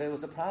Kalev, it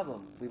was a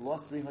problem. We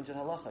lost 300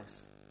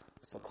 halachos.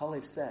 So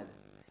Kalev said,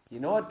 you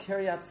know what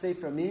Kiryat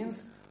Sefer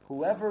means?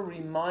 Whoever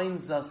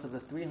reminds us of the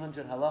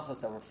 300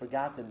 halachos that were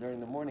forgotten during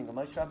the morning of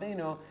Moshe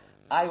Rabbeinu,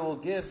 I will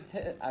give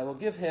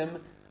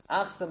him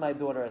Achsa, my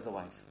daughter, as a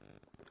wife.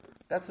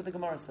 That's what the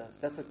Gemara says.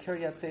 That's what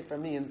Kiryat Sefer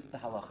means, the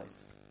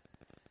halachos.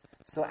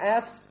 So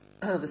asks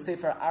the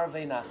Sefer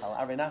Arvei Nachal.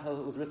 Arvei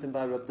Nachal was written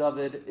by Reb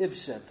David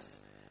Ivshitz.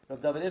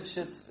 Reb David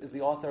Ivshitz is the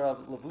author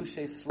of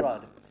Levushe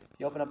Srad. If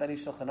you open up any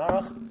Shulchan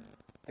Aruch,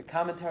 the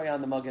commentary on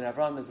the Magen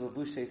Avram is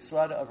Levushe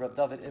Srad of Reb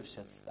David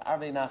Ivshitz, the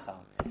Arvei Nachal.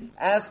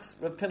 Asks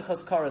Reb Pinchas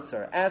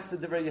Koritzer, asks the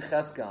Divrei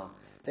Yecheskel.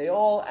 They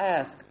all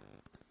ask.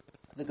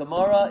 The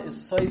Gemara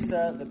is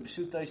Soiser, the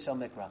Pshutei Shel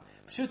Mikra.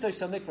 Pshutei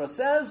Shel Mikra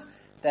says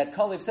that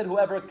Kalev said,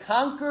 whoever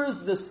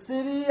conquers the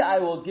city, I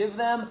will give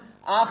them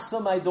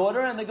Achsa, my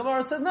daughter. And the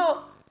Gemara says,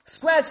 no,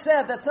 scratch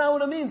that. That's not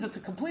what it means. It's a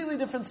completely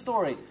different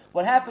story.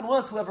 What happened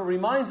was, whoever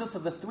reminds us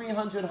of the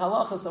 300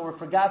 halachas that were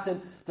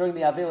forgotten during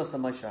the Avelos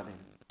of Moshe Rabbeinu.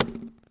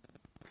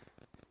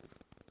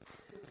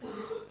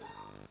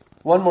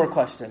 One more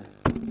question.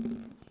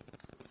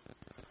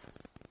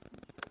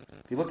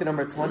 If you look at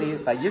number 20,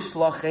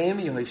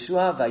 Vayishlachem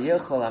Yehoshua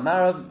Vayelchol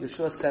Amarav,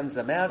 Yeshua sends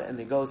them out and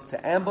he goes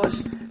to ambush.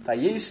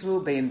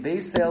 Vayeshvu bein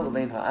Beisel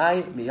uvein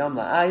ha'ai miyam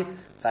la'ai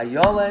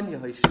Vayolen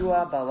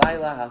Yehoshua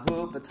balayla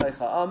hahu b'toich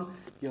ha'am.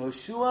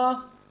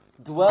 Yehoshua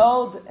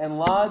dwelled and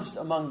lodged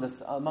among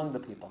the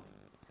people.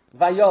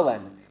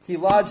 Vayolen, he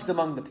lodged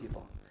among the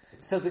people.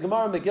 Says the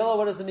Gemara in Megillah,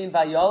 what does it mean?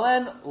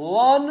 Vayolen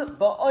lon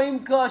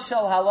ba'oimka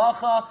shel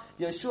halacha.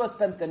 Yeshua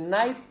spent the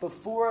night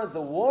before the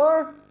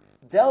war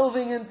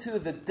delving into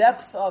the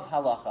depth of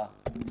halacha.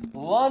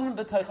 Lon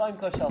b'toich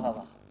oimka shel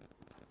halacha.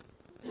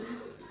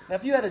 Now,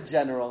 if you had a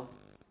general,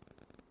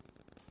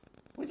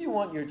 would you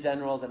want your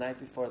general the night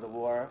before the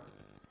war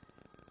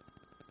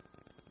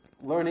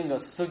learning a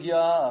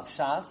sugya of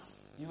Shas?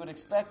 You would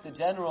expect the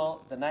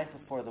general the night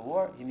before the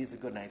war, he needs a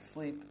good night's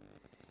sleep.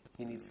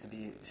 He needs to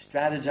be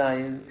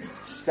strategizing.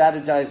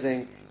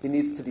 He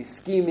needs to be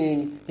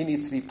scheming. He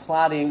needs to be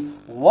plotting.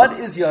 What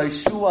is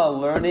Yehoshua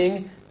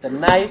learning the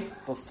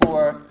night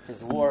before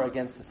his war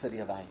against the city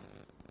of Ai?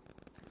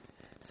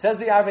 Says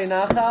the Arvei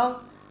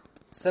Nachal,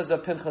 says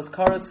Reb Pinchas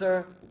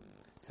Koritzer,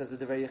 says the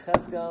Divrei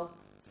Yecheskel,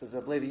 says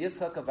Reb Levi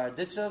Yitzchak of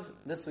Barditchev,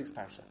 this week's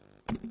Parsha.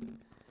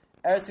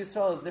 Eretz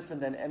Yisrael is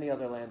different than any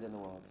other land in the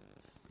world.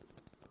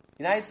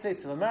 United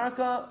States of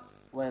America,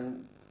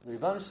 when the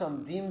Rebbeinu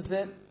Shalom deems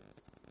it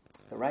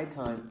the right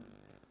time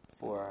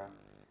for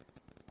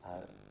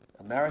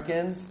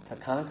Americans to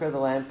conquer the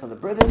land from the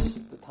British,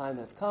 the time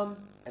has come,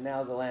 and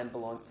now the land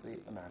belongs to the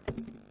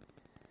Americans.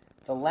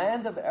 The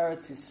land of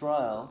Eretz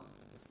Yisrael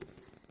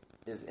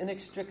is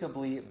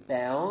inextricably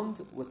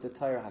bound with the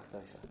Torah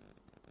HaKadosha.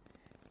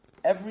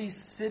 Every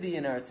city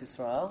in Eretz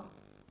Yisrael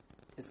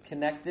is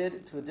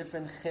connected to a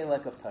different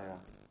chelek of Torah.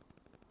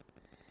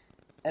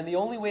 And the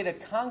only way to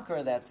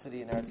conquer that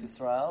city in Eretz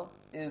Yisrael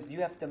is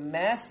you have to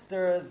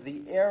master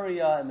the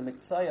area and the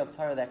mitzvah of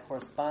Torah that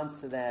corresponds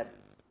to that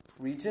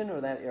region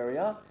or that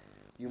area.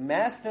 You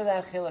master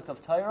that chilek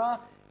of Torah,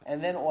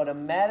 and then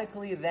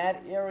automatically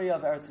that area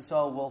of Eretz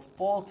Yisrael will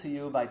fall to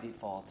you by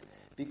default.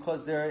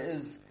 Because there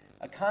is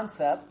a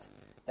concept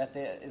that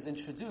is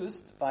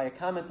introduced by a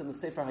comment in the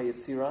Sefer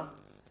HaYetzirah,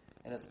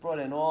 and it's brought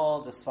in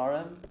all the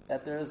Svarim,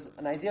 that there's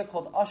an idea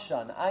called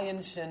Ashan,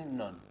 Ayin Shin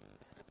Nun.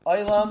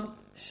 Olam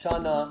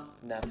Shana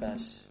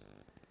Nefesh.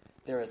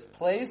 There is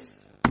place,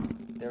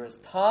 there is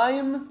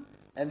time,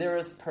 and there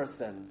is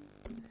person.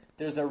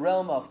 There's a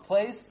realm of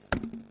place,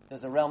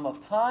 there's a realm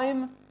of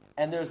time,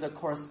 and there's a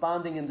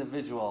corresponding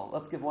individual.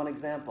 Let's give one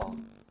example.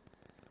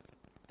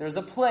 There's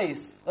a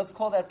place. Let's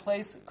call that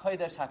place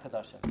Kodesh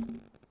HaKadoshim.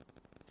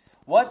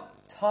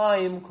 What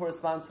time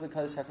corresponds to the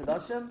Kodesh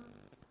HaKadoshim?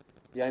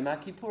 Yom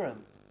HaKippurim.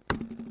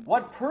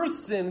 What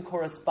person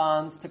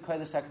corresponds to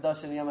Kodesh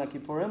HaKadoshim and Yom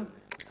HaKippurim?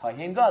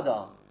 Kohen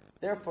Gadol.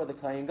 Therefore, the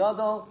Kohen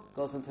Gadol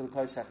goes into the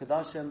Kodesh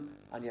HaKadoshim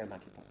on Yom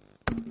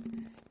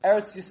HaKippurim.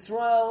 Eretz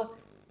Yisrael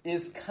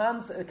is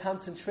a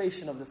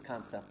concentration of this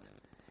concept.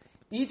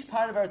 Each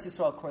part of Eretz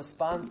Yisrael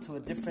corresponds to a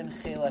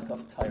different chelek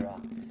of Torah.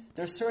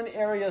 There are certain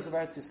areas of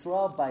Eretz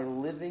Yisrael, by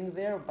living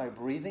there, by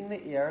breathing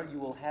the air, you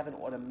will have an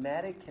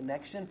automatic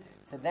connection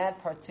to that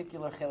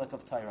particular chelek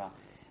of Torah.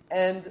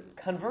 And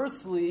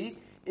conversely,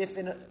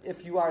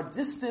 if you are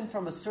distant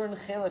from a certain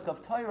chelek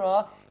of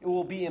Torah, it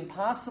will be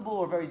impossible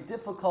or very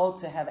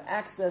difficult to have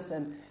access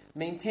and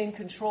maintain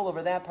control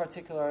over that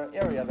particular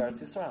area of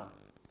Eretz Yisrael.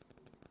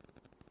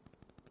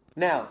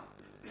 Now,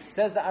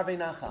 Says the Arvei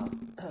Nachal,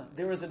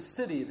 there was a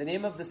city, the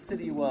name of the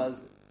city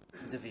was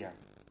Devir.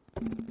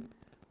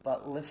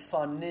 But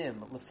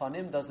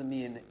Lefanim doesn't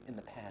mean in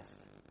the past.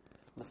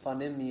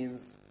 Lefanim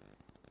means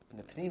in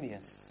the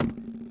pneumius,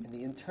 in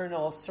the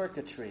internal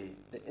circuitry,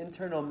 the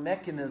internal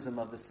mechanism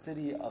of the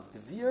city of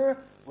Devir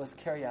was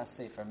Kiryas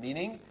Sefer.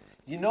 Meaning,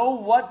 you know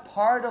what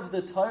part of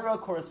the Torah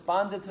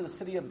corresponded to the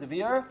city of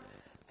Devir?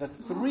 The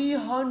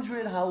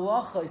 300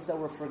 halachos that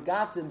were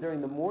forgotten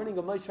during the morning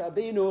of Moshe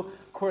Rabbeinu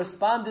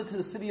corresponded to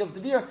the city of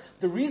Devir.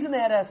 The reason they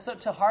had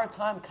such a hard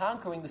time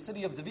conquering the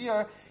city of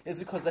Devir is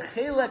because the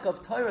chelek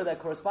of Torah that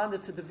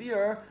corresponded to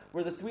Devir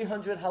were the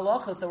 300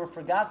 halachos that were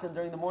forgotten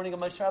during the morning of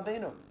Moshe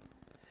Rabbeinu.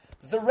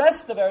 The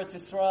rest of Eretz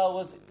Yisrael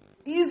was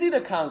easy to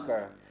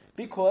conquer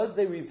because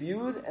they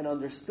reviewed and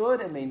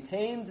understood and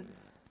maintained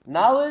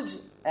knowledge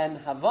and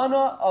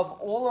havana of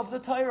all of the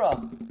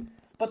Torah.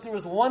 But there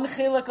was one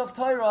chelek of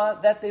Torah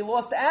that they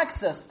lost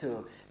access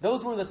to.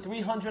 Those were the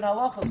 300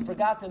 halachos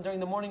forgotten during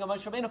the morning of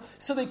Moshe Rabbeinu,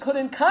 so they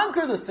couldn't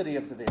conquer the city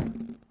of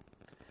Devir.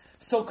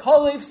 So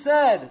Kalev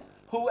said,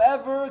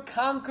 whoever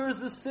conquers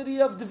the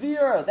city of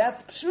Devir,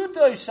 that's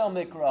Pshuto Shel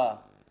Mikra.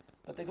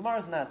 But the Gemara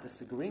is not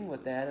disagreeing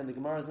with that, and the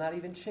Gemara is not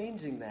even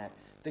changing that.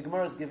 The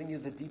Gemara is giving you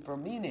the deeper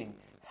meaning.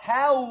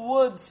 How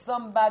would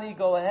somebody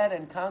go ahead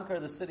and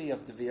conquer the city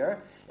of Devir?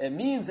 It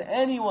means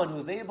anyone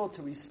who's able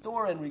to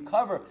restore and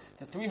recover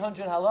the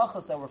 300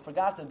 halachos that were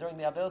forgotten during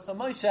the Averos of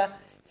Moshe,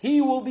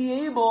 he will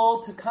be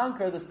able to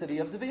conquer the city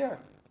of Devir.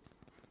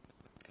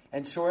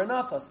 And sure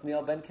enough,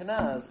 Asniel ben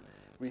Kenaz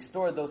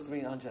restored those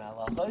 300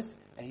 halachos,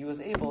 and he was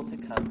able to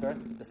conquer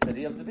the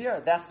city of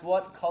Devir. That's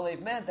what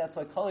Kalev meant. That's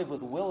why Kalev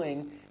was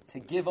willing to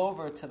give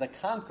over to the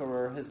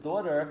conqueror, his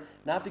daughter,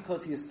 not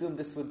because he assumed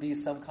this would be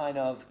some kind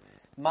of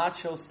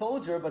macho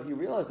soldier, but he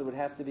realized it would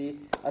have to be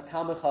a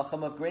Talmid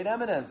Chacham of great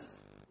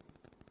eminence.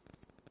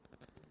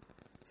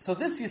 So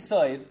this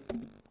Yesod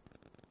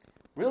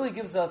really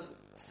gives us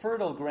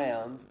fertile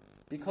ground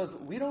because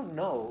we don't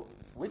know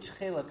which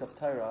chelek of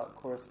Torah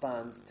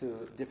corresponds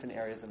to different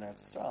areas in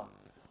Eretz Yisrael.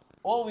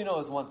 All we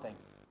know is one thing,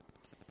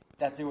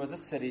 that there was a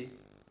city,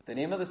 the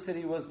name of the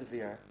city was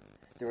Devir,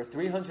 there were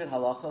 300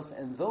 halachos,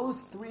 and those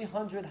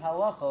 300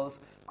 halachos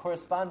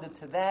corresponded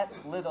to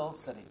that little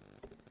city.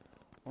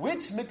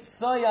 Which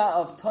mitzvah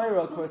of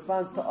Torah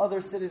corresponds to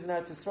other cities in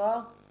Eretz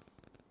Yisrael?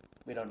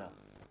 We don't know.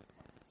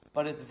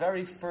 But it's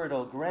very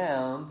fertile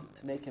ground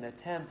to make an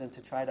attempt and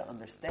to try to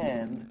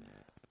understand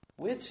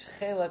which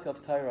chelek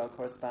of Torah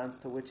corresponds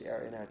to which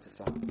area in Eretz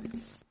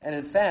Yisrael. And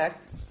in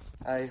fact,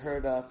 I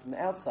heard from the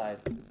outside,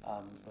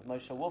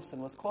 Moshe Wolfson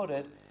was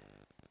quoted,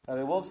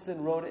 Rabbi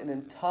Wolfson wrote an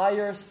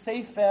entire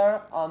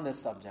sefer on this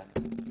subject,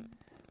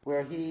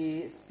 where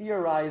he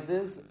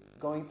theorizes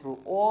going through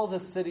all the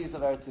cities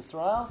of Eretz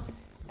Yisrael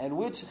and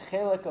which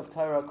chelek of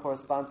Torah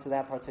corresponds to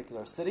that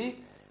particular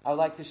city. I would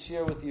like to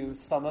share with you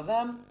some of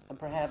them and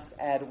perhaps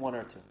add one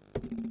or two.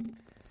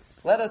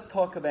 Let us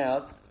talk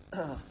about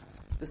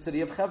the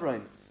city of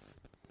Hebron.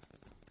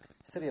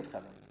 City of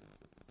Hebron.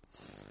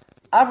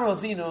 Avraham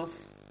Avinu,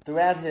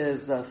 throughout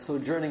his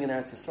sojourning in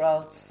Eretz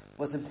Yisrael,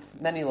 was in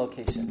many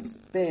locations.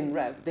 Bein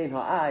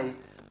Ha'ai,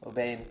 or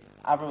Bein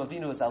Avraham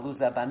Avinu is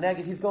Aluza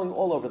Baneged. He's going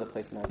all over the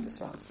place in Eretz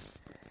Yisrael.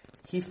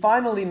 He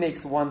finally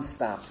makes one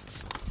stop.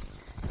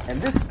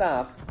 And this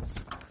stop,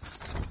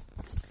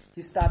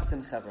 he stops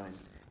in Hebron.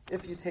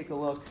 If you take a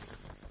look,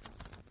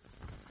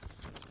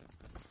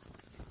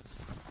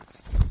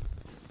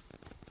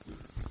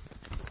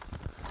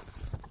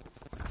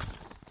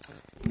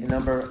 in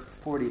number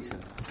 42.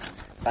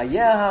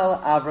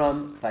 Vayehal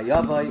Avram,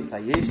 Vayavai,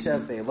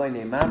 Vayeshev,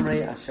 Ve'eloinei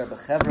Mamre, Asher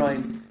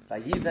B'Chevron,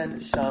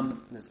 Vayiven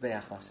Sham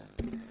Mizbeach Hashem.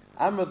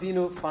 Avram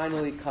Avinu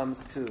finally comes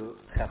to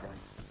Hebron.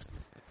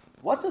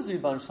 What does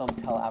Rebbeinu Shalom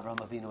tell Avram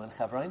Avinu in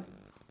Hebron?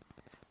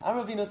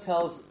 Avram Avinu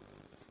tells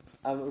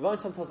Rebbeinu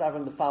Shalom tells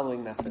Avram the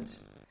following message: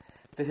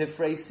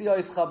 V'hifreisi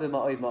oischa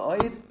b'ma'od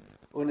ma'od,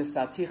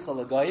 u'nisaticha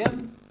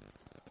l'goyim,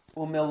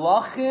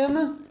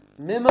 u'melachim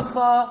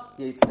mimecha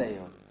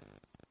yetzeyu.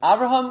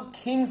 Abraham,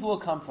 kings will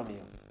come from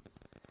you.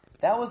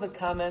 That was a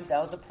comment, that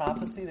was a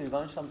prophecy that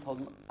Rebbeinu Shalom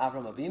told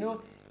Avram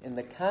Avinu in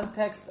the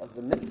context of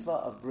the mitzvah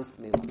of Bris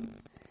Milah.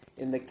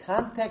 In the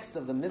context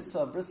of the mitzvah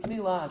of Bris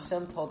Milah,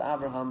 Hashem told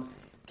Abraham,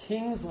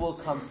 kings will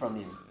come from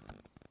you.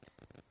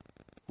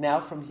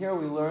 Now, from here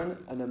we learn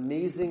an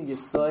amazing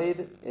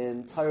yesod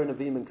in Torah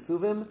Nevi'im and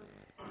Ksuvim,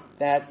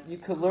 that you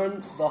could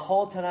learn the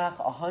whole Tanakh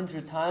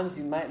 100 times.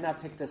 You might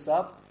not pick this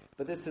up,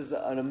 but this is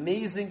an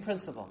amazing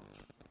principle.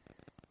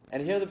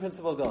 And here the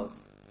principle goes.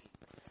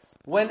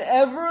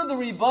 Whenever the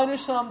Rebbeinu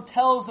Shalom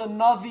tells a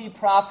Navi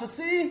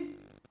prophecy,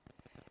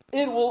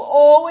 it will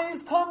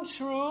always come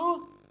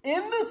true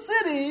in the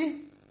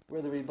city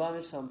where the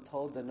Rebbeinu Shalom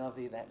told the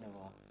Navi that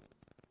Nevuah.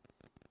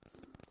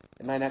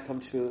 It might not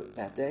come true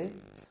that day,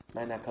 it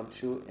might not come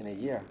true in a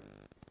year.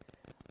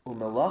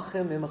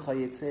 U'melachim mimecha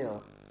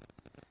yitzeo.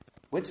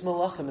 Which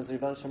melachim is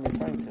Rebbeinu Shalom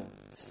referring to?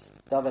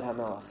 David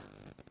HaMelech.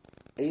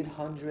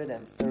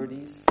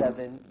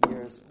 837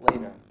 years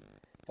later,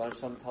 Rebbeinu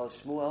Shalom tells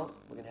Shmuel,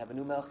 we're going to have a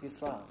new Melech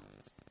Yisrael.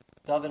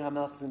 David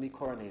HaMelech is going to be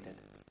coronated.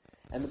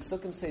 And the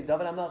Pesukim say,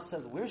 David HaMelech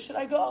says, where should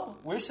I go?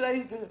 Where should I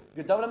go?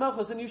 David HaMelech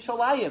was in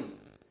Yerushalayim.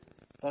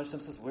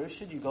 Hashem says, where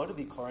should you go to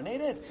be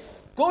coronated?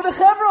 Go to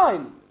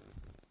Hebron!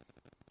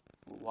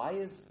 Why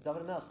is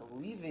David HaMelech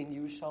leaving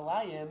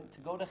Yerushalayim to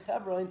go to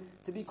Hebron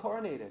to be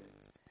coronated?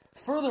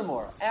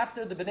 Furthermore,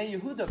 after the Bnei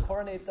Yehuda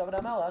coronate David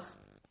HaMelech,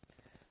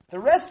 the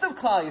rest of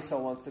Klal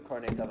Yisrael wants to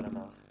coronate David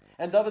HaMelech.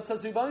 And David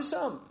says, Rebbeinu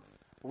Shem,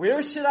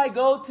 where should I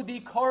go to be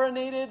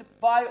coronated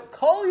by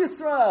Kol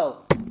Yisrael?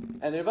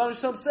 And the Rebbeinu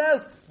Shem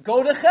says,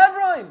 go to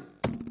Hebron.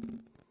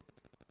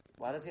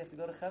 Why does he have to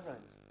go to Hebron?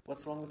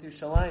 What's wrong with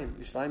Yerushalayim?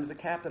 Yerushalayim is the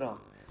capital.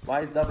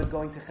 Why is David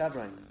going to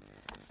Hebron?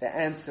 The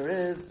answer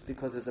is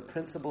because there's a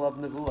principle of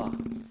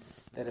Nevuah.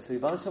 That if the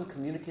Rebbeinu Shem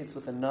communicates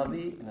with a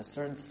Navi in a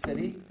certain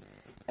city,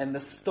 and the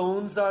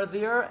stones are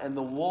there, and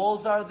the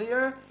walls are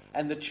there,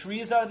 and the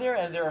trees are there,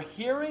 and they're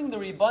hearing the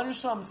Rebbeinu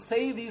Shem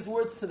say these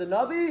words to the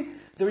Navi,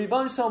 the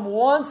Rebbeinu Shem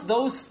wants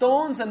those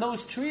stones and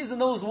those trees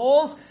and those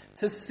walls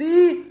to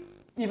see,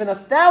 even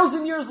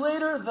 1,000 years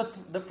later,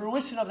 the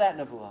fruition of that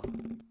Nevuah.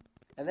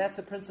 And that's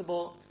a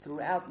principle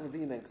throughout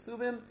Nevi'im and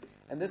Ksuvim,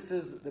 and this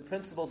is the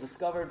principle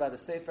discovered by the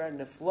Sefer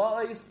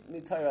Nifla'os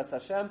Mitayras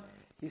Hashem.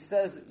 He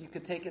says you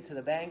could take it to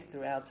the bank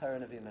throughout Torah,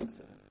 Nevi'im and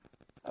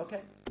Ksuvim.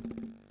 Okay?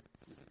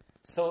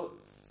 So,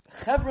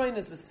 Hebron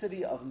is the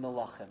city of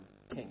Melachim,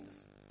 kings.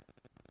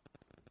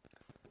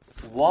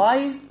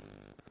 Why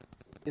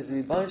is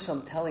the Rebbeinu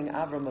Shem telling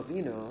Avram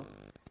Avinu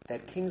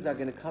that kings are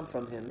going to come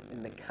from him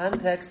in the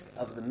context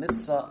of the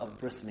mitzvah of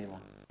Bris Milah?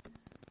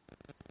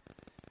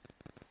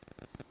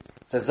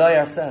 The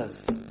Zohar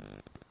says,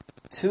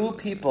 two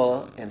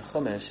people in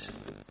Chumash,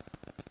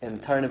 in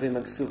Torah Nevi'im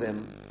and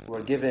Ksuvim,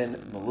 were given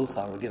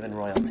melucha, were given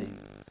royalty.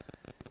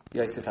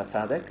 Yosef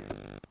HaTzadik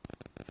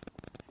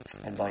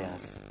and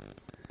Boaz.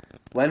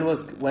 When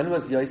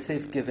was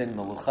Yosef given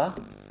melucha?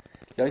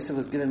 Yosef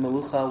was given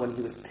melucha when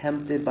he was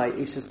tempted by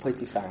Eshes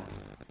Potiphar.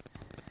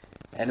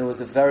 And it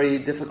was a very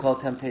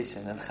difficult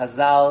temptation. And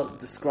Chazal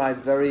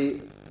described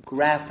very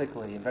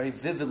graphically and very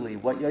vividly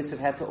what Yosef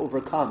had to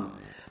overcome.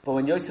 But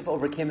when Yosef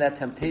overcame that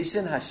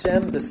temptation,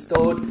 Hashem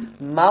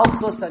bestowed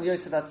Malchus on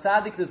Yosef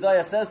HaTzadik, the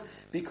Zohar says,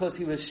 because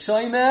he was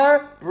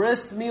Shomer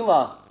Bris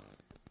Milah.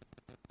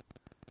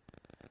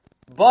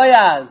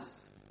 Boaz,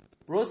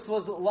 Rus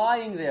was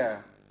lying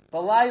there.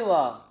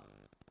 Balayla,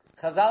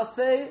 Chazal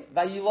say,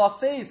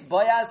 Vayilafes,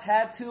 Boaz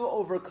had to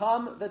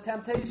overcome the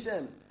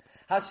temptation.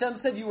 Hashem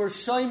said, you were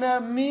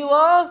Shomer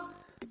Milah,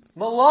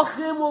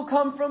 Malachim will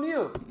come from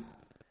you.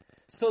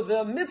 So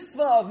the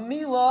mitzvah of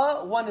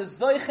Milah, one is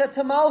Zoichet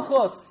to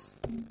Malchus.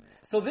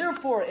 So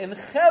therefore, in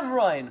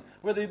Hebron,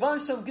 where the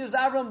Rebbeinu Shem gives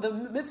Avram the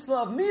mitzvah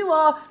of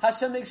Milah,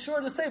 Hashem makes sure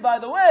to say, by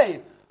the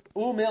way,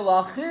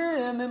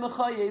 U'melachim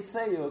mimecha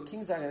yetzeyu,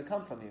 kings are going to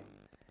come from you.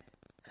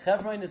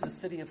 Hebron is the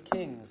city of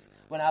kings.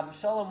 When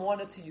Avshalom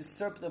wanted to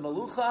usurp the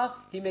Melucha,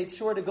 he made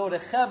sure to go to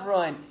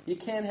Hebron. You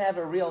can't have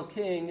a real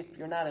king if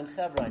you're not in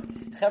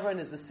Hebron. Hebron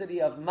is the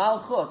city of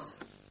Malchus.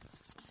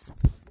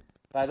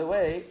 By the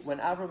way, when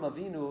Avram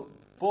Avinu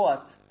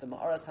bought the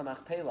Ma'aras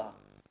HaMachpelah,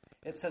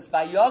 it says,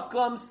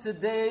 Vayakam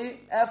Sidei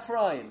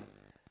Ephraim.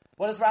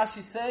 What does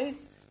Rashi say?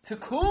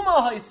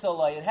 Tekuma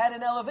Haisalai. It had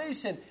an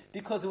elevation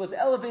because it was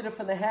elevated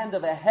from the hand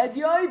of a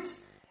Hedyite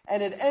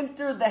and it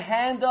entered the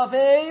hand of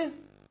a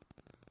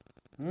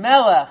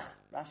Melech.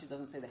 Rashi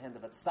doesn't say the hand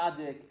of a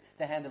tzaddik,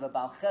 the hand of a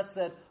Baal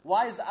Chesed.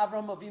 Why is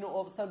Avram Avinu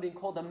all of a sudden being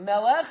called a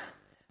Melech?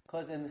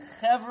 Because in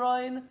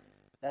Hebron,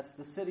 that's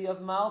the city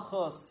of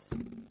Malchus.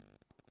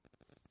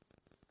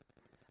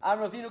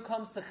 Avram Avinu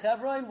comes to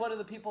Hebron. What do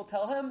the people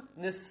tell him?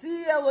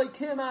 Nesi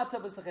Elokim ata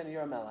b'sachem.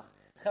 You're a Melech.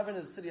 Hebron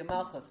is the city of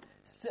Malchus.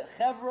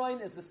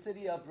 Hebron is the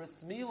city of Bris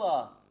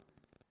Milah.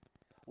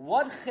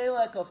 What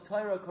chelek of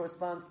Torah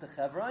corresponds to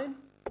Hebron?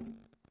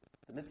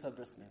 The mitzvah of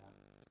Bris Milah.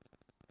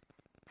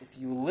 If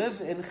you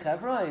live in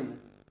Hebron,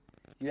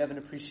 you have an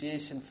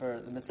appreciation for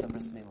the mitzvah of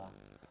Bris Milah.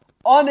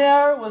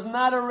 Oner was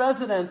not a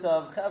resident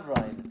of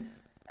Hebron.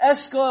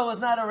 Eshkol was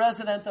not a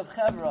resident of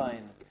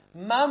Hebron.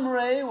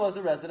 Mamre was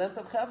a resident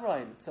of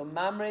Hebron. So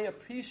Mamre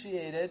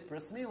appreciated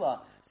Bris Milah.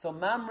 So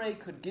Mamre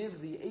could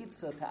give the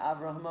Eitzah to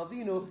Avraham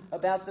Avinu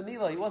about the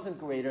Milah. He wasn't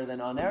greater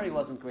than Oner. He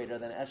wasn't greater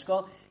than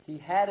Eshkol. He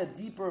had a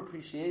deeper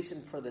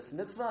appreciation for this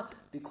mitzvah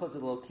because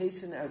of the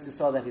location in Eretz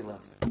Yisrael that he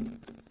lived.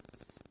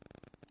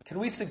 Can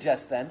we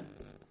suggest then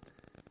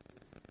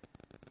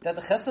that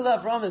the Chesed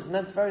Avram is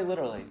meant very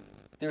literally?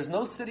 There is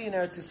no city in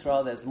Eretz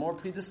Yisrael that is more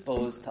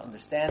predisposed to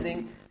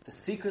understanding the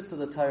secrets of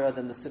the Torah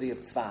than the city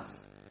of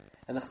Tzfas.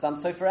 And the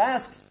Chassam Sofer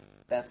asks,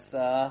 that's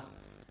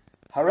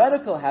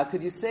heretical. How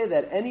could you say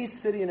that any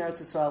city in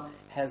Eretz Yisrael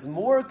has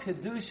more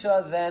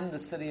Kedusha than the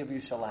city of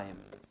Yerushalayim?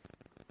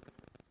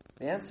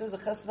 The answer is the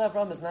Chesed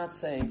Avram is not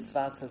saying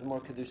Tzfas has more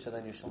Kedusha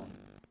than Yerushalayim.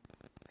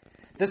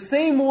 The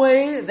same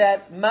way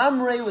that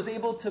Mamre was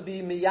able to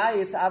be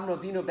Miyayitz Avram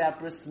Avinu about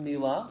Bris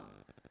Milah,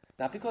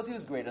 not because he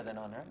was greater than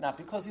Oner, not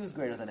because he was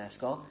greater than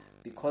Eshkol,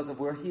 because of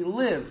where he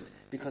lived,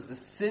 because the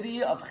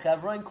city of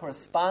Hebron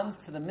corresponds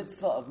to the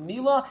mitzvah of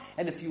Milah,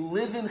 and if you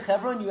live in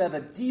Hebron, you have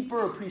a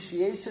deeper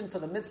appreciation for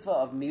the mitzvah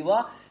of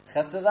Milah.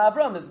 Chesed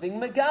Avram is being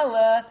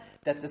Megala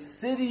that the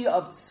city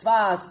of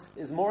Tzfas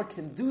is more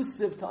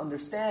conducive to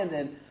understand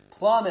and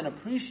plumb and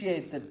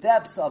appreciate the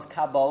depths of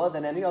Kabbalah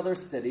than any other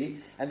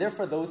city, and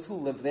therefore those who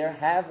live there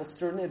have a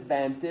certain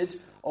advantage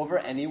over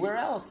anywhere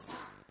else.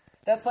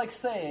 That's like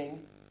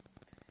saying,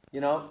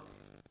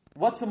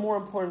 what's the more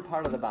important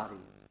part of the body?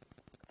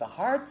 The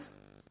heart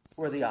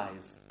or the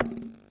eyes?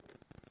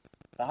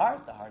 The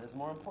heart is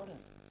more important.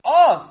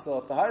 So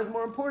if the heart is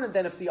more important,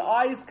 then if the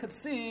eyes could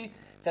see,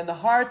 then the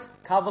heart,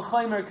 Kal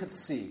v'chomer, could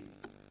see.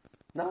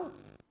 No.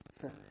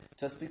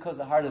 Just because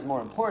the heart is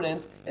more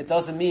important, it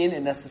doesn't mean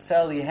it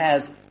necessarily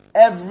has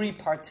every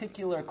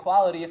particular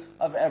quality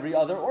of every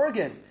other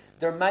organ.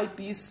 There might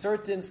be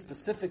certain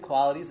specific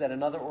qualities that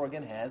another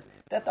organ has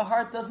that the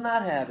heart does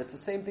not have. It's the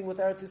same thing with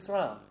Eretz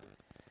Yisrael.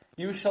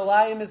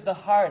 Yerushalayim is the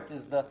heart,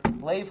 is the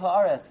Leiv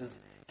Haaretz, is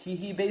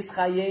Kihi Beis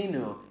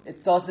Chayenu.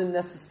 It doesn't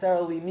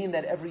necessarily mean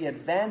that every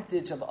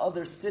advantage of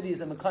other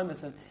cities and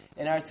Mekaymis in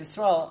Eretz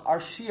Yisrael are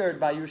shared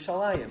by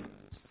Yerushalayim.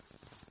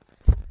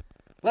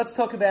 Let's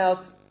talk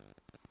about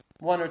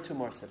one or two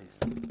more cities.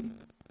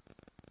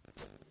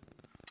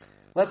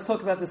 Let's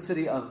talk about the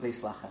city of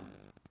Beis Lachem.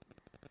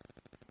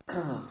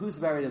 Who's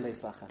buried in Beis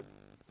Lachem?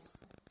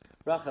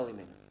 Rachel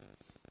Imenu.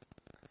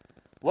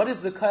 What is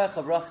the koyach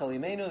of Rachel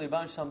Imenu? The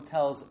Rebbeinu Shalom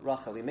tells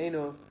Rachel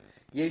Imenu,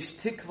 Yesh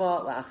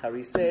tikva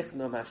la'acharisech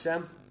nom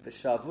Hashem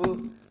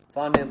v'shavu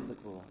vanim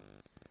l'gvula.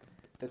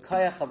 The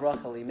koyach of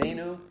Rachel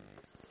Imenu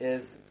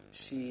is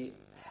she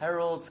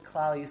heralds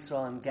Klal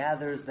Yisrael and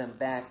gathers them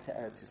back to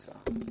Eretz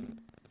Yisrael.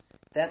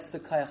 That's the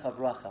koyach of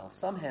Rachel.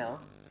 Somehow,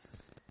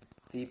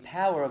 the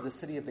power of the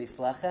city of Beis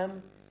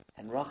Lachem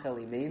and Rachel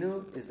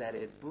Imenu is that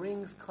it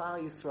brings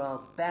Klal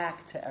Yisrael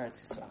back to Eretz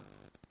Yisrael.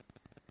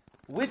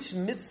 Which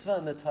mitzvah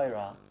in the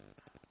Torah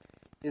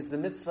is the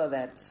mitzvah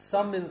that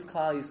summons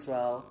Klal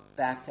Yisrael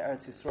back to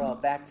Eretz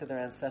Yisrael, back to their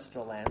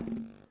ancestral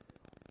land?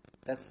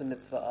 That's the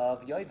mitzvah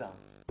of Yovel.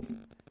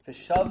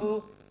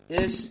 V'shavu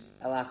ish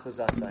el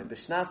achuzasai.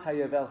 B'shnas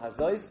hayovel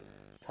hazois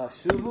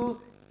tashuvu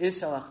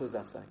ish el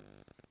achuzasai.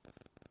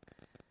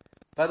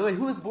 By the way,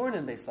 who was born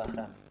in Beis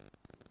Lachem?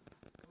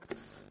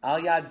 Al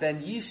Yad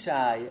ben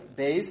Yishai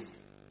Beis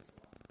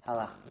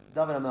Halach.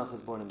 David HaMelech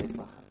was born in Beis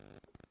Lachem.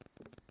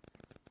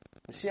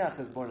 Mashiach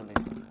is born in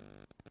Beis Lachem.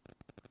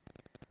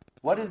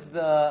 What is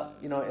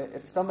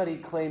if somebody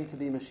claimed to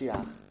be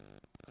Mashiach,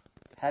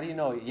 how do you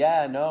know?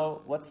 Yeah,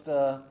 no.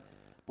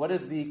 What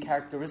is the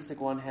characteristic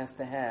one has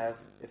to have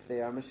if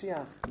they are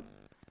Mashiach?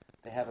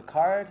 They have a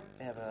card.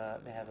 They have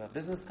a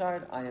business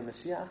card. I am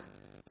Mashiach.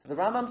 So the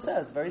Rambam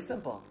says, very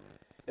simple.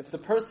 If the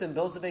person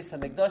builds the Beis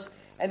HaMikdash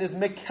and is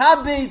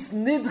Mekabetz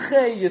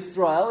Nidchei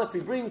Yisrael, if he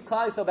brings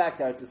Klal Yisrael back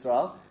to Eretz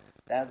Yisrael,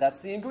 that's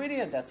the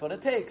ingredient. That's what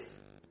it takes.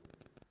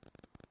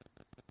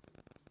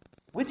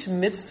 Which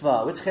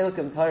mitzvah, which chelik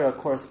in Torah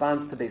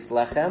corresponds to Beis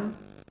Lechem?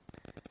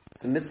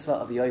 It's the mitzvah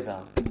of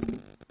Yovel.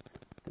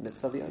 The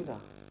mitzvah of Yovel.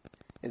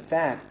 In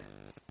fact,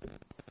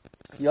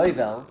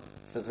 Yovel,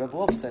 says Reb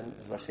Wolfson,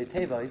 is Rashi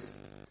Tevois,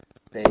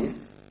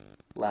 Beis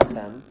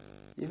Lechem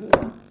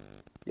Yehuda.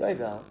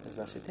 Yovel is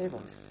Rashi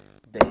Tevois,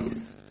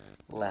 Beis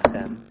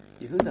Lechem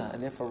Yehuda.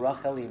 And therefore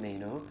Rachel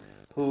Imenu,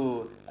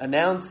 who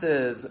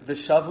announces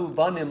V'shavu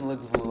banim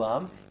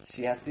l'gvulam,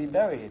 she has to be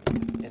buried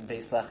in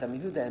Beis Lachem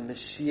Yehuda. And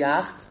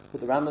Mashiach, who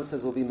the Rambam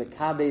says will be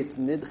Mekabetz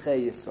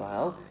Nidchei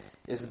Yisrael,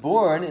 is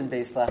born in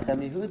Beis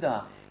Lachem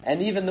Yehuda.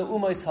 And even the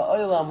Umos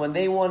Ha'olam, when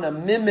they want to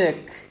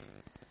mimic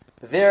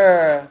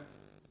their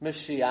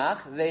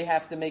Mashiach, they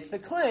have to make the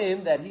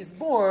claim that he's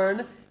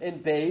born in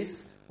Beis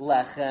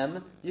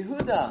Lechem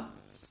Yehuda.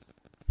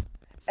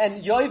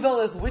 And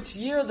Yovel is which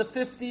year? The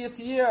 50th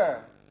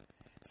year.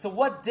 So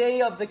what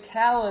day of the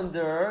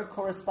calendar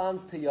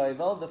corresponds to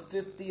Yovel? The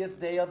 50th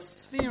day of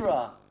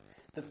Sfira.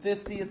 The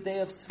 50th day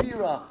of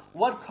Sfira.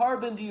 What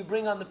carbon do you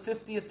bring on the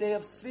 50th day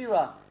of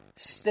Sfira?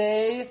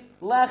 Shtei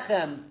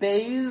Lechem.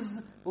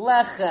 Beis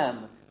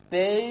Lechem.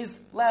 Beis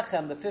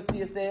Lechem. The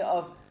 50th day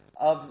of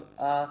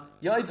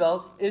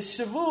Yovel is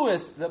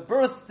Shavuos, the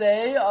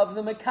birthday of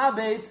the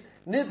Mekabetz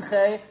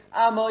Nidchei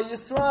Amo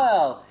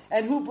Yisrael.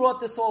 And who brought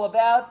this all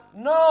about?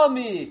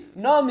 Nami.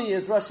 Nami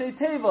is Rashi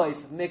Tevois.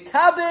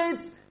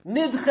 Mekabetz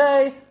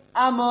Nidchei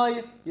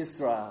Amo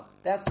Yisrael.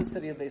 That's the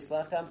city of Beis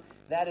Lechem.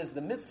 That is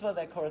the mitzvah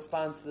that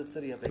corresponds to the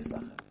city of Beis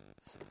Lechem.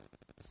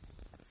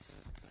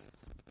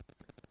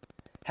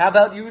 How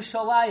about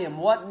Yerushalayim?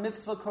 What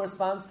mitzvah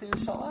corresponds to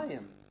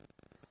Yerushalayim?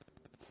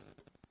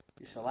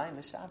 Yerushalayim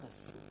is Shabbos.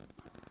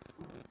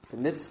 The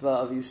mitzvah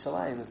of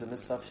Yerushalayim is the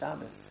mitzvah of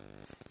Shabbos.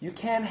 You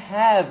can't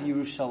have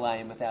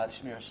Yerushalayim without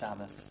Shmir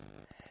Shabbos.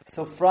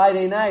 So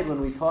Friday night,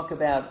 when we talk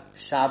about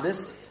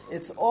Shabbos,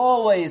 it's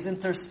always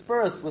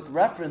interspersed with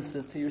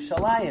references to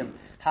Yerushalayim.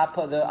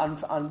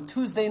 On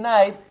Tuesday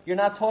night, you're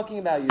not talking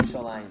about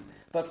Yerushalayim.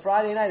 But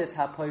Friday night, it's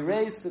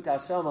Hapoirei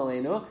Sukkah Shalom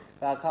Aleinu,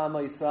 V'Akam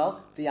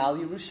Yisrael,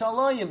 V'Al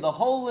Yerushalayim. The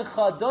whole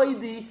Licha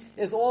Doidi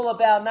is all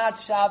about not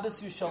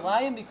Shabbos,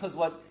 Yerushalayim, because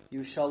what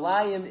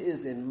Yerushalayim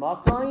is in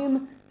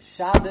Makayim,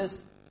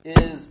 Shabbos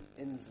is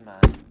in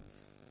Zman.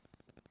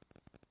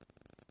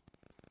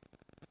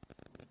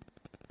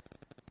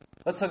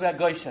 Let's talk about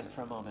Goshen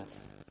for a moment.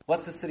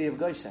 What's the city of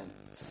Goshen?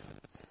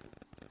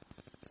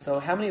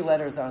 So how many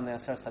letters are in the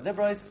Aseret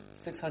HaDibros?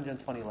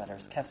 620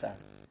 letters. Keser.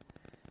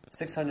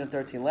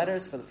 613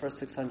 letters. For the first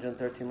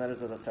 613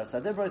 letters of the Aseret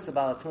HaDibros, the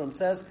Baal HaTurim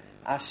says,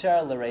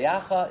 Asher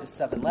L'Reyacha is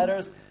 7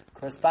 letters,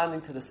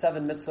 corresponding to the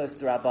 7 mitzvahs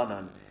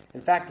d'Rabbanan.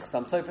 In fact, the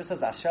Chassam Sofer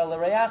says, Asher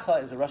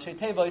L'Reyacha is a Rashi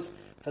Tevos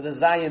for the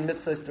Zayin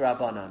mitzvahs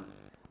d'Rabbanan.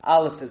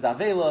 Aleph is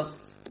Avelos.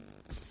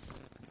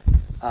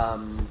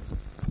 Chassam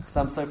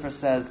Sofer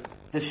says,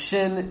 the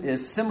Shin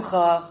is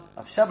Simcha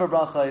of Sheva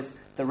Brachos.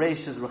 The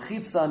Reish is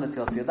Rechitza,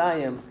 Netilas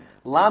Yadayim.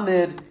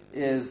 Lamed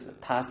is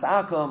Pas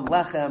Akum,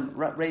 Lechem.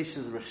 Reish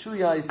is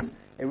Reshuyos,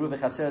 Eruv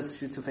Echatzeres,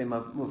 Shutufei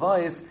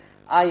Muvayis.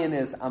 Ayin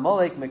is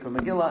Amalek, Mikra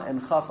Megillah.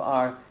 And Chaf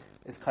Ar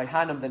is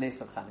Kaihanam, the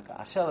Nes of Chanukah.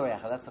 Asher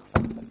L'Reyacha, that's the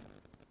Chassam Sofer.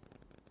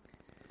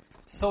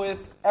 So if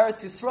Eretz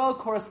Yisrael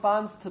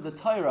corresponds to the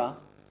Torah,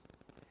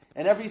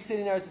 and every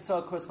city in Eretz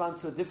Yisrael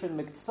corresponds to a different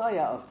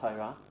Mitzvah of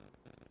Torah,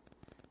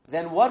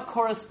 then what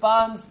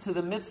corresponds to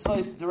the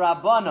mitzvahs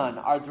d'Rabbanan?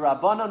 Are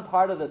d'Rabbanan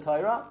part of the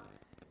Torah?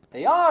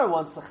 They are.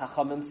 Once the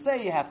Chachamim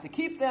say you have to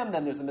keep them,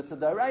 then there's a mitzvah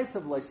d'Oraisa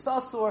of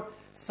Loisasur.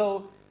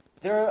 So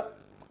there are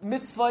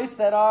mitzvahs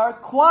that are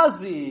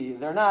quasi.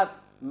 They're not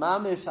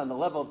mamish on the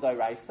level of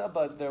d'Oraisa,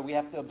 but we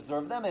have to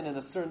observe them, and in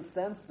a certain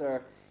sense,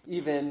 they're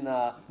even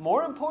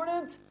more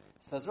important.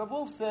 Says Rav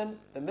Wolfson,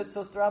 the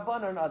mitzvahs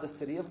d'Rabbanan are the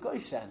city of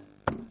Goshen.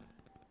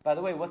 By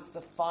the way, what's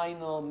the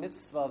final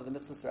mitzvah of the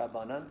mitzvahs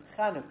d'Rabbanan?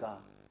 Chanukah.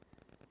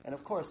 And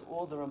of course,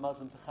 all the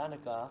Ramazim to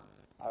Chanukah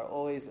are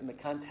always in the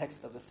context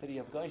of the city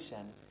of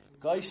Goshen.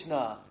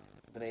 Goshna,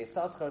 Bnei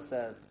Yissaschar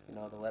says,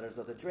 the letters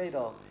of the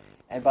dreidel.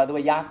 And by the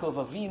way, Yaakov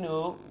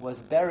Avinu was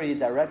buried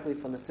directly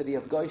from the city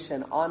of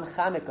Goshen on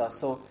Chanukah.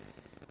 So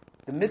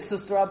the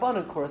mitzvahs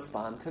d'Rabbanan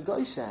correspond to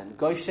Goshen.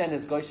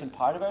 Is Goshen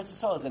part of Eretz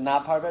Yisrael? Is it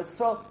not part of Eretz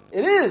Yisrael?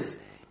 It is.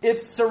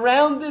 It's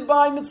surrounded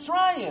by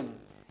Mitzrayim.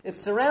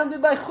 It's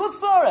surrounded by Chutz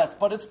La'aretz,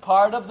 but it's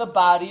part of the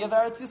body of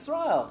Eretz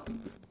Yisrael.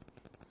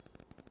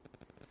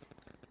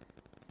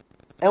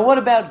 And what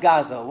about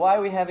Gaza? Why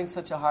are we having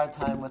such a hard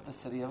time with the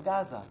city of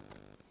Gaza?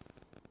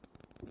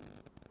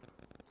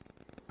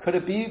 Could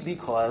it be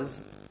because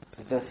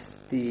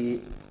the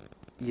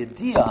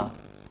idea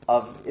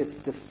of its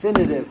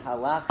definitive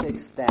halachic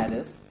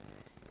status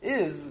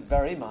is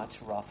very much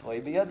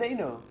rafoi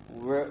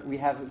b'yadeinu? We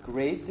have a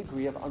great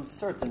degree of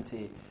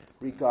uncertainty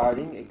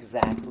regarding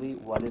exactly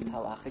what its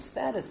halachic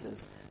status is.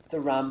 The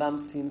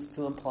Rambam seems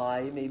to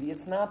imply maybe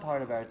it's not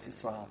part of Eretz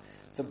Yisrael.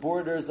 The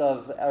borders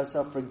of Eretz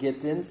Yisrael for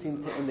Gittin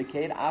seem to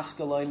indicate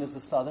Ashkelon is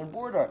the southern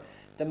border.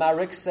 The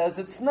Marik says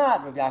it's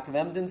not. Rav Yaakov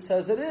Emden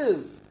says it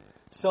is.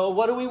 So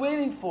what are we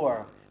waiting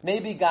for?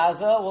 Maybe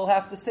Gaza will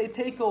have to say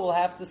Teiko, will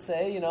have to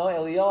say,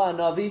 Eliyahu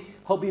Hanavi,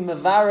 he'll be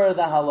mevarer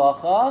the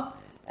halacha,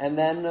 and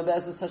then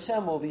Be'ezus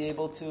Hashem will be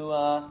able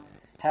to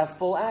have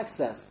full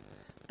access.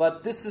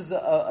 But this is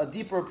a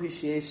deeper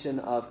appreciation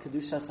of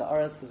Kedushas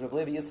Haaretz, says Rav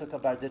Levi Yitzchak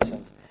of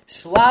Barditchev.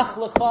 Shlach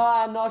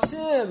lecha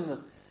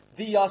anashim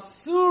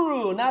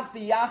v'yasuru, not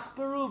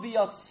v'yachberu,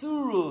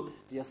 v'yasuru.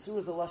 V'yasuru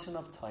is a lashon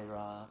of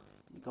Torah.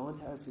 You go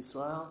into Eretz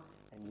Yisrael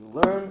and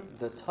you learn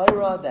the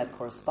Torah that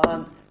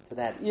corresponds to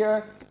that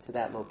year, to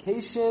that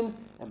location,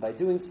 and by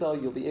doing so,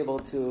 you'll be able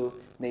to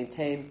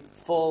maintain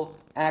full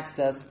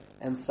access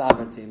and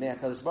sovereignty. May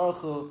HaKadosh Baruch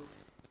Hu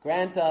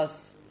grant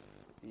us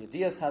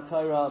Yediyas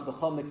HaTorah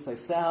b'chol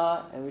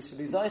mitzvayseha, and we should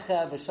be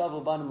zoicha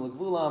v'shavu banim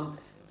l'gvulam,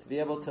 to be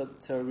able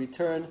to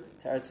return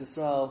to Eretz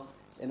Yisrael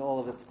in all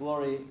of its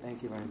glory.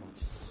 Thank you very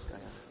much.